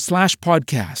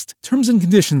Indeed.com/podcast. Terms and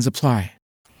conditions apply.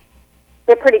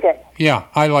 They're pretty good. Yeah,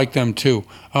 I like them too.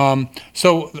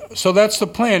 So that's the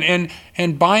plan.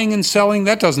 And buying and selling,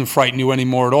 that doesn't frighten you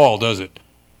anymore at all, does it?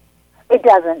 It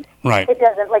doesn't. Right. It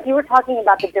doesn't. Like you were talking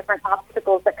about the different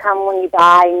obstacles that come when you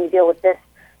buy and you deal with this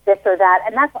or that,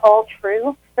 and that's all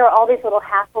true. There are all these little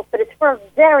hassles, but it's for a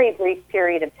very brief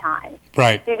period of time.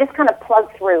 Right. So you just kind of plug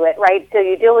through it, right? So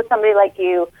you deal with somebody like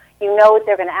you know what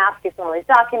they're going to ask you for all these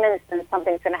documents, and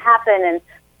something's going to happen, and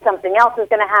something else is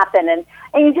going to happen, and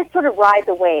you just sort of ride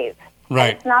the wave. Right.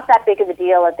 And it's not that big of a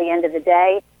deal at the end of the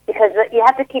day, because you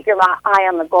have to keep your eye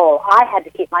on the goal. I had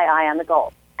to keep my eye on the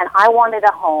goal, and I wanted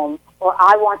a home, or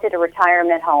I wanted a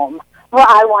retirement home, or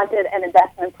I wanted an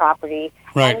investment property.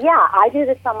 Right. And yeah, I do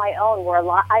this on my own. Where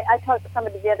I talked to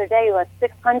somebody the other day who has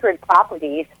 600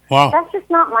 properties. Wow. That's just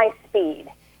not my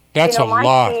speed. That's a lot.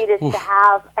 My speed is to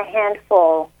have a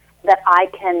handful that I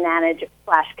can manage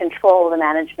 / control the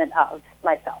management of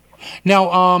myself.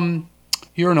 Now,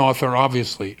 you're an author,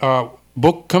 obviously.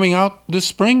 Book coming out this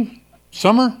spring?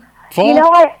 Summer? Fall? You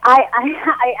know, I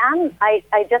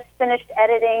just finished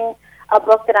editing a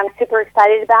book that I'm super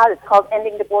excited about. It's called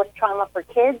Ending Divorce Trauma for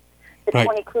Kids, the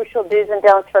 20 Crucial Do's and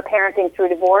Don'ts for Parenting Through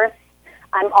Divorce.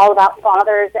 I'm all about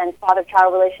fathers and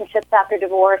father-child relationships after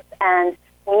divorce, and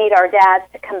we need our dads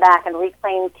to come back and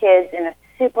reclaim kids in a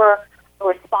super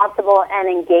responsible and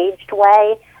engaged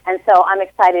way. And so I'm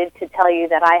excited to tell you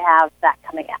that I have that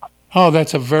coming out. Oh,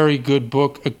 that's a very good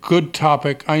book, a good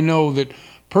topic. I know that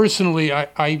personally,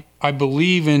 I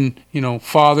believe in,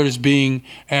 fathers being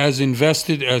as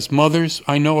invested as mothers.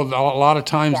 I know a lot of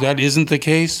times that isn't the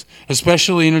case,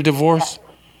 especially in a divorce.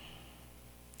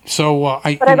 So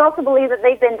But I also believe that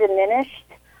they've been diminished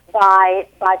by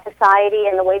society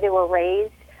and the way they were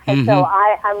raised. And so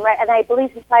I believe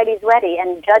society's ready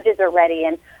and judges are ready,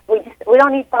 and we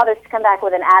don't need fathers to come back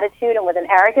with an attitude and with an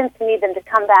arrogance. We need them to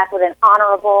come back with an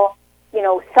honorable,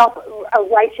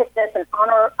 self-righteousness and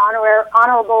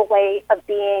honorable way of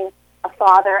being a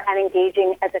father and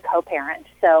engaging as a co-parent.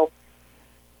 So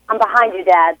I'm behind you,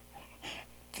 Dad.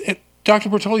 Dr.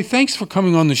 Bertoli, thanks for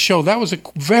coming on the show. That was a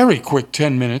very quick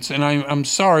 10 minutes, and I'm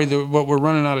sorry that we're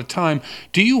running out of time.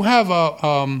 Do you have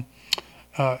a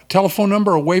telephone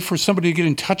number, a way for somebody to get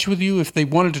in touch with you if they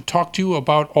wanted to talk to you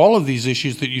about all of these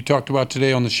issues that you talked about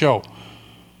today on the show?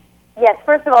 Yes,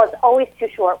 first of all, it's always too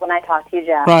short when I talk to you,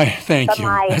 Jeff. Right, thank you.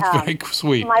 That's very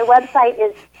sweet. My website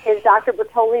is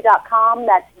drbertoli.com.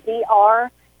 That's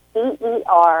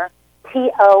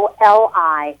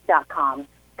DRBERTOLI.com.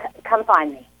 Come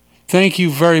find me. Thank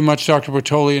you very much, Dr.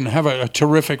 Bertoli, and have a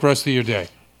terrific rest of your day.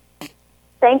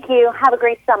 Thank you. Have a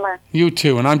great summer. You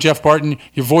too. And I'm Jeff Barton,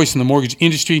 your voice in the mortgage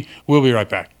industry. We'll be right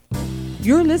back.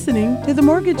 You're listening to The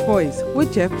Mortgage Voice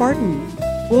with Jeff Barton.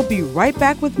 We'll be right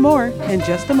back with more in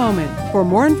just a moment. For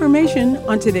more information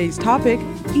on today's topic,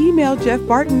 email Jeff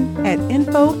Barton at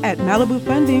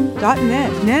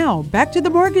info@malibufunding.net. Now, back to The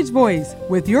Mortgage Voice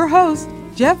with your host,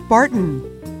 Jeff Barton.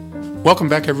 Welcome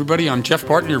back, everybody. I'm Jeff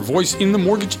Barton, your voice in the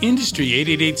mortgage industry.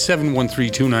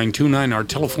 888-713-2929, our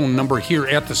telephone number here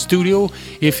at the studio.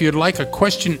 If you'd like a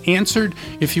question answered,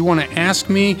 if you want to ask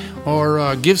me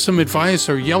or give some advice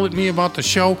or yell at me about the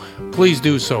show, please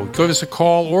do so. Give us a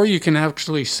call, or you can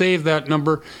actually save that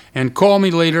number and call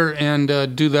me later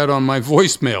and do that on my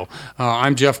voicemail.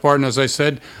 I'm Jeff Barton, as I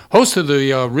said, host of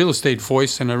the Real Estate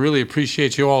Voice, and I really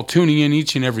appreciate you all tuning in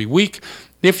each and every week.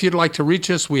 If you'd like to reach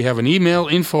us, we have an email,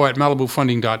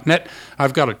 info@malibufunding.net.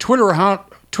 I've got a Twitter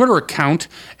account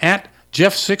at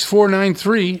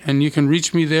Jeff6493, and you can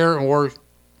reach me there or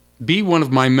be one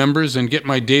of my members and get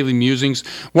my daily musings.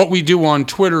 What we do on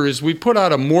Twitter is we put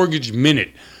out a mortgage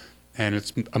minute, and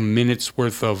it's a minute's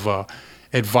worth of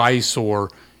advice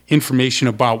or information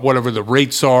about whatever the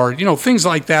rates are, things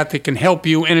like that can help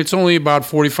you, and it's only about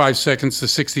 45 seconds to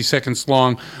 60 seconds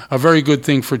long. A very good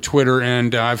thing for Twitter,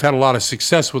 and I've had a lot of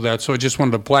success with that, so I just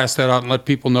wanted to blast that out and let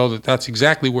people know that that's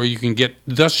exactly where you can get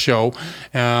the show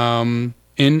in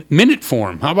minute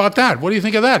form. How about that? What do you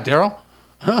think of that, Daryl?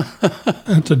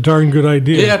 That's a darn good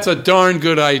idea. Yeah, it's a darn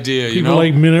good idea. People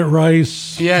like minute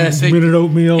rice, minute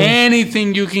oatmeal.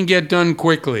 Anything you can get done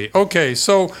quickly. Okay,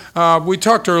 so we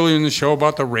talked earlier in the show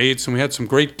about the rates, and we had some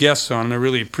great guests on, and I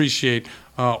really appreciate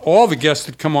all the guests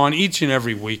that come on each and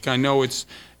every week. I know it's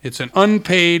an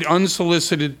unpaid,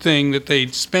 unsolicited thing that they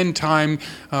spend time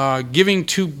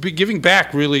giving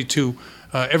back really to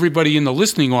everybody in the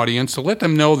listening audience to let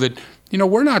them know that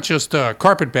we're not just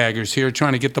carpetbaggers here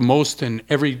trying to get the most in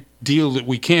every deal that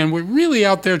we can. We're really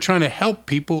out there trying to help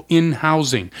people in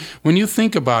housing. When you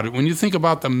think about it, when you think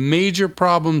about the major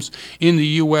problems in the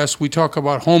U.S., we talk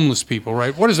about homeless people,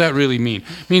 right? What does that really mean?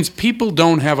 It means people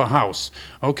don't have a house,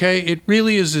 okay? It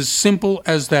really is as simple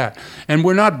as that. And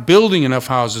we're not building enough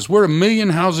houses. We're 1 million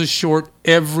houses short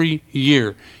every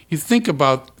year. You think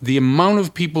about the amount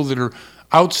of people that are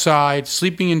outside,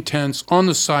 sleeping in tents, on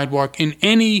the sidewalk, in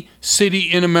any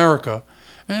city in America,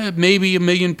 maybe 1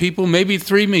 million people, maybe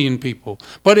 3 million people.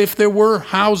 But if there were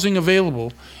housing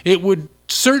available, it would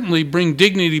certainly bring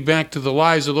dignity back to the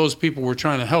lives of those people we're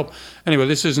trying to help. Anyway,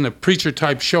 this isn't a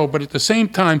preacher-type show, but at the same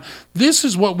time, this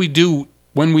is what we do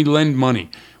when we lend money.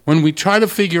 When we try to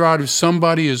figure out if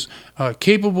somebody is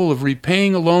capable of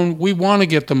repaying a loan, we want to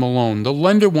get them a loan. The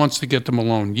lender wants to get them a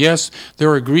loan. Yes, there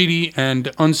are greedy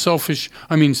and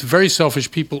very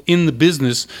selfish people in the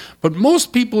business, but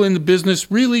most people in the business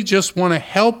really just want to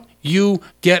help you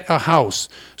get a house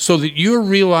so that you're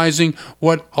realizing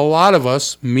what a lot of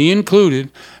us, me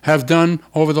included, have done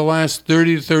over the last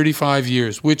 30 to 35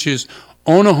 years, which is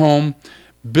own a home,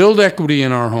 build equity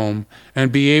in our home,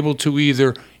 and be able to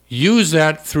either use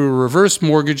that through a reverse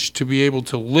mortgage to be able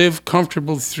to live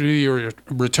comfortable through your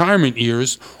retirement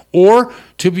years, or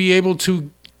to be able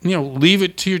to leave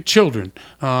it to your children.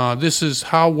 This is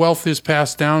how wealth is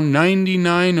passed down.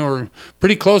 99 or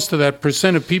pretty close to that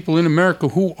 % of people in America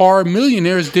who are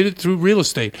millionaires did it through real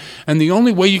estate. And the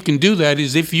only way you can do that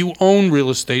is if you own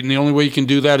real estate, and the only way you can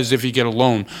do that is if you get a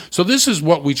loan. So this is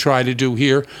what we try to do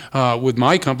here with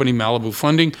my company, Malibu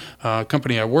Funding,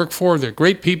 company I work for. They're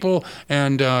great people,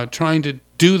 and trying to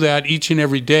do that each and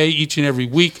every day, each and every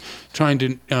week, trying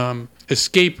to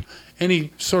escape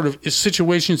any sort of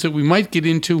situations that we might get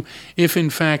into if, in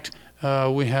fact,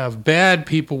 we have bad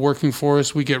people working for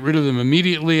us. We get rid of them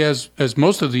immediately, as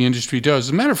most of the industry does. As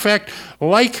a matter of fact,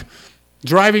 like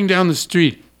driving down the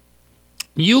street,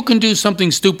 you can do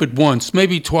something stupid once,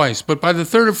 maybe twice, but by the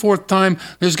third or fourth time,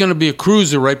 there's going to be a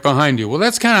cruiser right behind you. Well,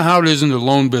 that's kind of how it is in the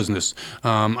loan business.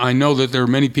 I know that there are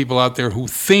many people out there who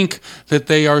think that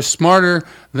they are smarter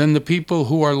than the people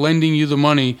who are lending you the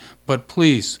money, but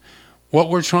please, what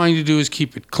we're trying to do is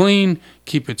keep it clean,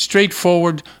 keep it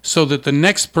straightforward, so that the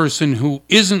next person who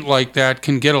isn't like that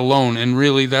can get a loan. And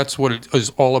really, that's what it is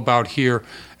all about here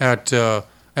at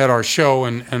our show,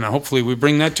 and hopefully we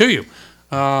bring that to you.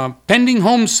 Pending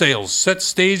home sales set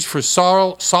stage for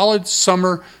solid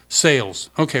summer sales.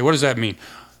 Okay, what does that mean?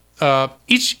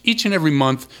 Each and every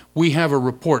month, we have a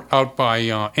report out by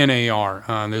NAR.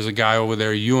 There's a guy over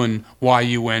there, Yun,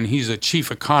 Y-U-N. He's a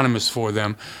chief economist for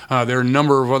them. There are a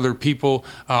number of other people.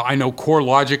 I know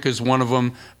CoreLogic is one of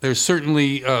them. There's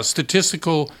certainly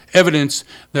statistical evidence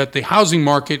that the housing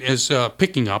market is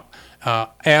picking up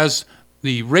as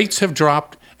the rates have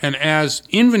dropped and as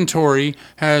inventory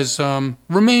has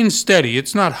remained steady.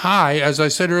 It's not high. As I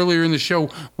said earlier in the show,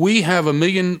 we have 1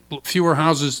 million fewer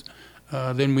houses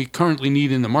than we currently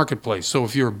need in the marketplace. So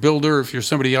if you're a builder, if you're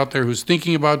somebody out there who's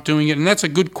thinking about doing it, and that's a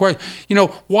good question.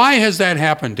 Why has that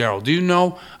happened, Daryl? Do you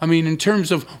know? I mean, in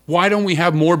terms of why don't we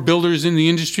have more builders in the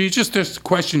industry? It's just a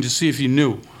question to see if you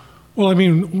knew. Well, I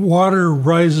mean, water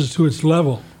rises to its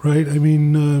level, right? I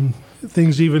mean,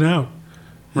 things even out.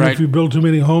 And right. If you build too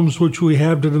many homes, which we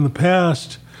have done in the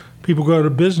past, people go out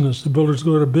of business. The builders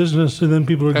go out of business, and then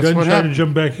people are gun-shy to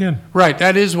jump back in. Right,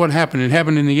 that is what happened. It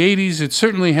happened in the 80s. It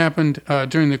certainly happened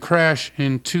during the crash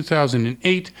in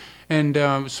 2008.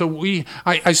 And so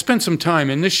I spent some time,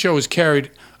 and this show is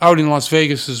carried out in Las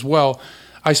Vegas as well.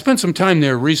 I spent some time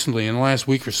there recently in the last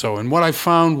week or so, and what I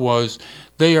found was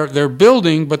they're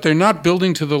building, but they're not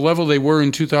building to the level they were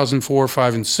in 2004,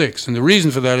 5, and 6. And the reason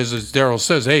for that is, as Daryl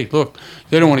says, hey, look,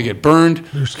 they don't want to get burned.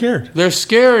 They're scared. They're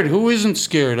scared. Who isn't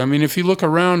scared? I mean, if you look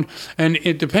around, and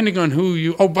depending on who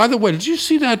you... Oh, by the way, did you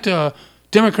see that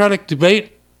Democratic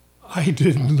debate? I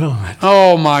did not.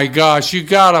 Oh, my gosh. You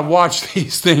got to watch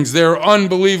these things. They're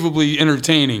unbelievably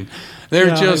entertaining.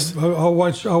 They're just... I'll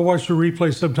watch the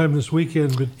replay sometime this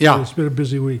weekend, but it's been a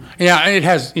busy week. Yeah, it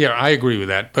has. Yeah, I agree with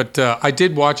that. But I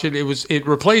did watch it. It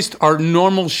replaced our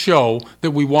normal show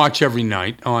that we watch every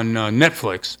night on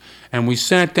Netflix. And we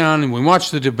sat down and we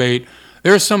watched the debate.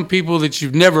 There are some people that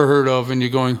you've never heard of, and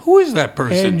you're going, who is that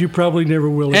person? And you probably never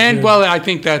will again. And, well, I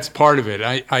think that's part of it.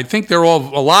 I think a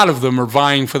lot of them are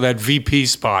vying for that VP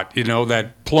spot,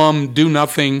 that plum,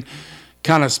 do-nothing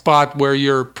kind of spot where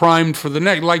you're primed for the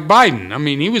next, like Biden. I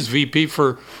mean, he was VP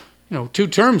for, 2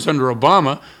 terms under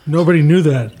Obama. Nobody knew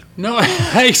that. No,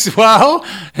 well,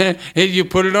 you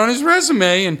put it on his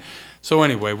resume, and so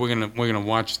anyway, we're gonna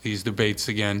watch these debates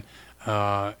again,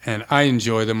 and I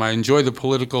enjoy them. I enjoy the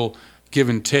political give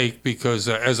and take because,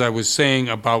 as I was saying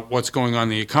about what's going on in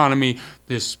the economy,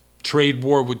 this trade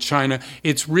war with China,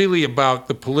 it's really about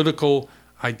the political,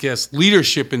 I guess,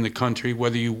 leadership in the country,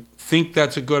 whether you think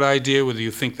that's a good idea, whether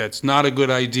you think that's not a good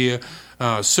idea.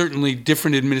 Certainly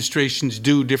different administrations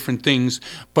do different things,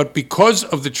 but because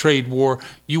of the trade war,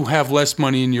 you have less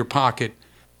money in your pocket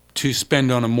to spend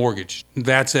on a mortgage.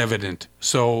 That's evident.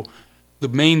 So the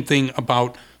main thing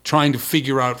about trying to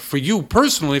figure out for you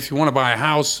personally, if you want to buy a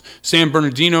house, San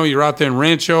Bernardino, you're out there in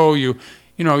Rancho, you're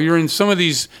in some of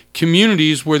these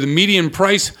communities where the median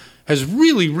price has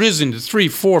really risen to $300,000,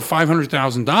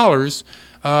 $400,000,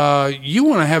 $500,000. You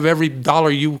want to have every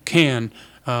dollar you can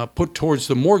put towards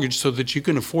the mortgage so that you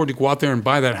can afford to go out there and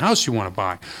buy that house you want to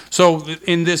buy. So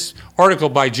in this article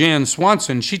by Jan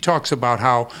Swanson, she talks about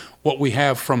how what we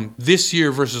have from this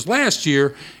year versus last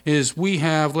year is we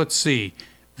have, let's see,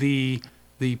 the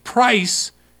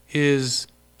price is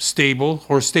stable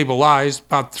or stabilized,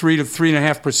 about 3 to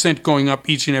 3.5% going up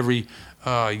each and every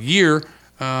year.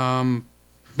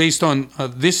 Based on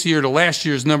this year to last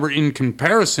year's number in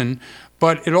comparison,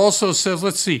 but it also says,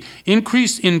 let's see,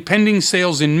 increase in pending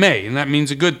sales in May, and that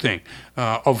means a good thing,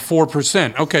 of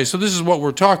 4%. Okay, so this is what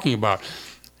we're talking about.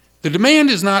 The demand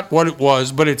is not what it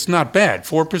was, but it's not bad.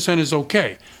 4% is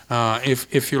okay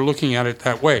if you're looking at it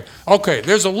that way. Okay,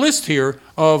 there's a list here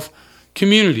of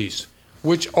communities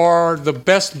which are the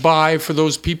best buy for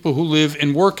those people who live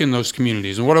and work in those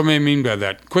communities. And what do I mean by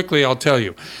that? Quickly, I'll tell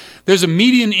you. There's a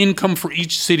median income for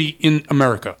each city in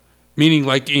America, meaning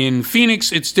like in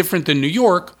Phoenix, it's different than New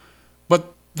York,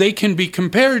 but they can be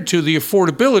compared to the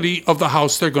affordability of the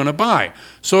house they're going to buy.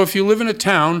 So if you live in a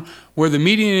town where the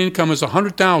median income is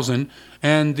 $100,000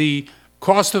 and the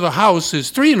cost of the house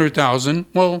is $300,000,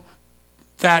 well,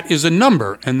 that is a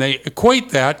number, and they equate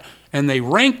that and they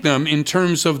rank them in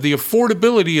terms of the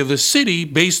affordability of the city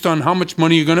based on how much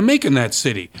money you're going to make in that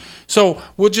city. So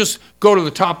we'll just go to the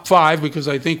top 5 because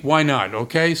I think why not,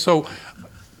 okay? So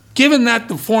given that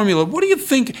the formula, what do you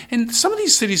think? And some of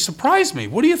these cities surprise me.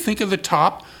 What do you think of the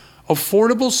top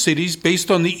affordable cities based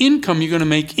on the income you're going to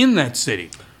make in that city?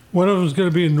 One of them is going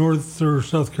to be in North or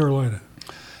South Carolina.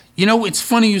 You know, it's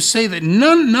funny you say that.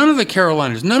 None of the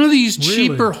Carolinas, none of these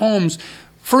cheaper homes.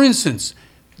 For instance,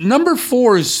 number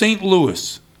 4 is St.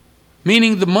 Louis,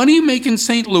 meaning the money you make in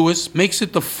St. Louis makes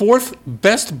it the 4th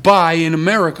best buy in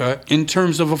America in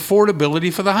terms of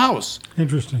affordability for the house.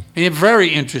 Interesting. And very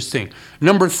interesting.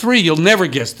 Number 3, you'll never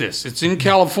guess this. It's in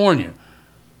California.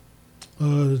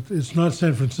 It's not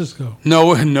San Francisco.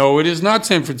 No, it is not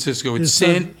San Francisco. It's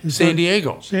San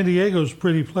Diego. San Diego's a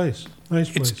pretty place. Nice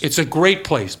place. It's a great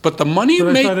place, but the money you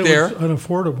make there, was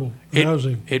unaffordable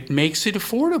housing. It makes it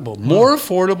affordable, more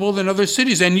affordable than other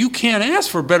cities, and you can't ask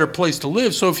for a better place to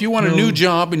live. So if you want a new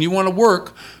job and you want to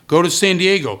work, go to San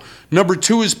Diego. Number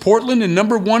 2 is Portland, and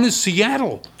number 1 is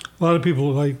Seattle. A lot of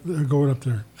people are going up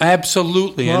there.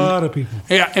 Absolutely. A lot of people.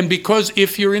 Yeah, and because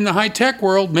if you're in the high-tech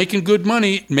world making good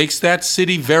money, it makes that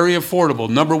city very affordable,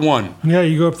 number 1. Yeah,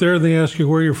 you go up there and they ask you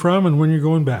where you're from and when you're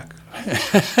going back.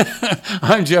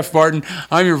 I'm Jeff Barton.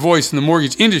 I'm your voice in the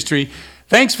mortgage industry.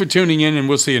 Thanks for tuning in, and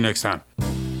we'll see you next time.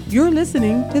 You're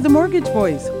listening to The Mortgage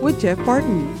Voice with Jeff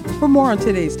Barton. For more on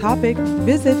today's topic,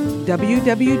 visit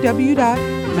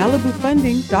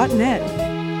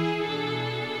www.malibufunding.net.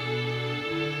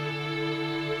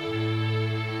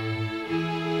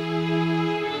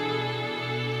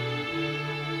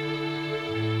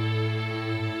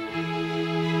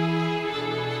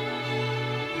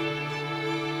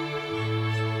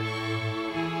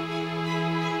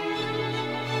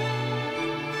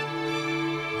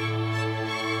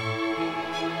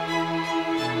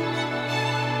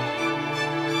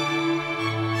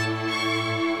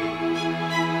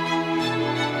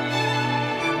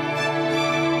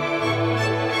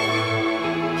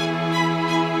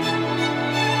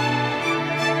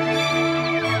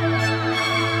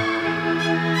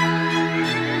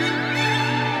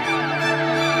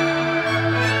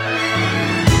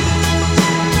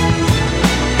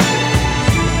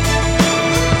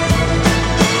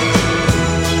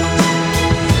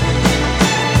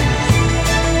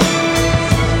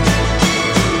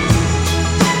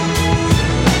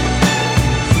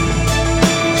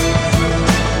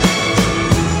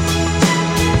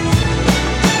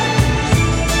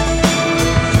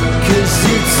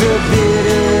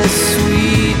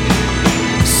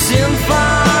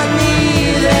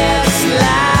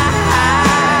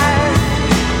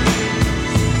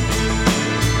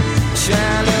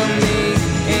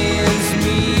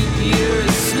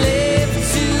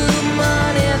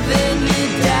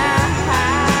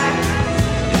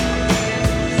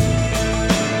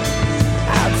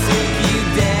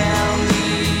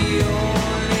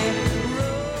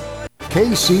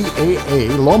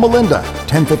 KCAA Loma Linda,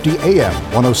 1050 AM,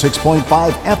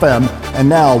 106.5 FM, and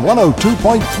now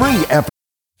 102.3 FM.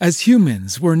 As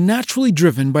humans, we're naturally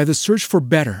driven by the search for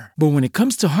better. But when it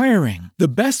comes to hiring, the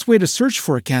best way to search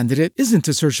for a candidate isn't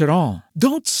to search at all.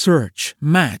 Don't search,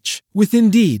 match with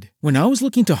Indeed. When I was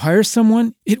looking to hire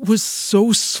someone, it was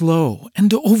so slow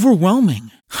and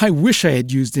overwhelming. I wish I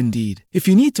had used Indeed. If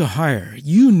you need to hire,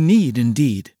 you need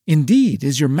Indeed. Indeed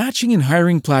is your matching and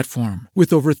hiring platform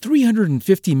with over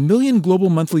 350 million global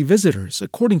monthly visitors,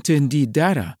 according to Indeed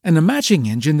data, and a matching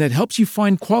engine that helps you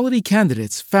find quality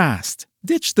candidates fast.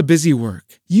 Ditch the busy work.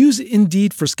 Use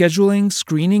Indeed for scheduling,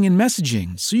 screening, and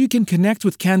messaging so you can connect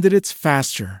with candidates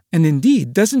faster. And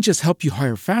Indeed doesn't just help you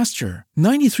hire faster.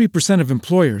 93% of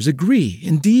employers agree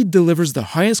Indeed delivers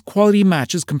the highest quality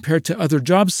matches compared to other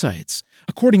job sites,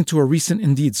 according to a recent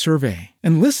Indeed survey.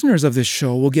 And listeners of this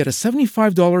show will get a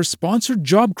 $75 sponsored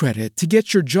job credit to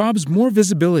get your jobs more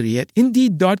visibility at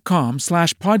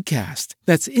Indeed.com/podcast.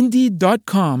 That's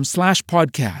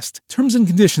Indeed.com/podcast. Terms and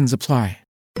conditions apply.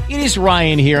 It is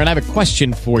Ryan here, and I have a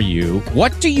question for you.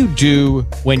 What do you do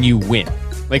when you win?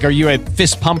 Like, are you a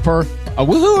fist pumper, a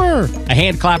woohooer, a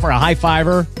hand clapper, a high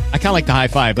fiver? I kind of like the high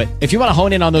five, but if you want to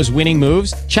hone in on those winning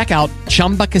moves, check out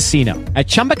Chumba Casino. At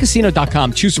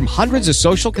ChumbaCasino.com, choose from hundreds of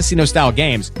social casino-style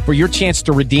games for your chance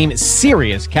to redeem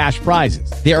serious cash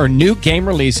prizes. There are new game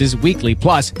releases weekly,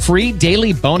 plus free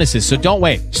daily bonuses. So don't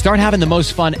wait. Start having the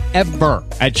most fun ever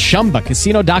at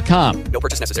ChumbaCasino.com. No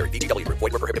purchase necessary. VGW. Void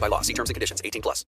where prohibited by law. See terms and conditions. 18+.